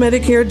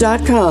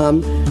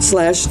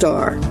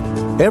ibxmedicare.com/star.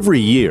 Every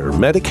year,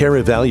 Medicare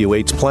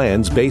evaluates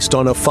plans based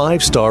on a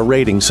 5-star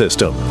rating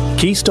system.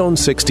 Keystone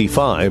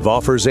 65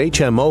 offers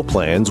HMO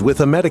plans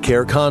with a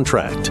Medicare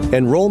contract.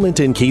 Enrollment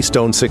in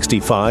Keystone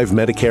 65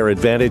 Medicare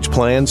Advantage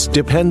plans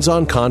depends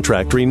on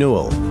contract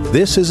renewal.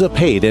 This is a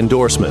paid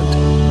endorsement.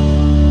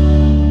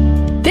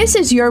 This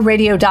is your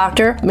radio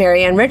doctor,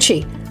 Marianne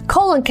Ritchie.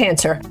 Colon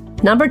cancer,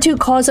 number 2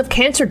 cause of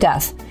cancer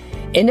death.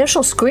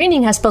 Initial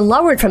screening has been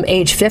lowered from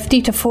age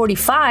 50 to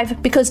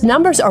 45 because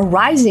numbers are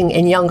rising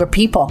in younger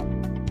people.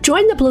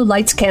 Join the Blue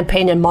Lights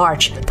campaign in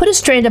March. Put a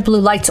strand of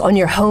blue lights on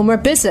your home or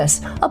business,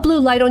 a blue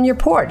light on your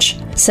porch.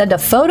 Send a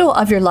photo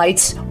of your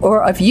lights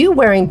or of you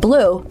wearing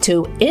blue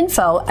to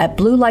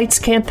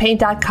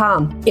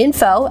info@bluelightscampaign.com.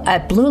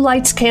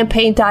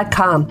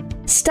 info@bluelightscampaign.com.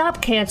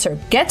 Stop cancer.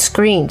 Get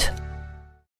screened.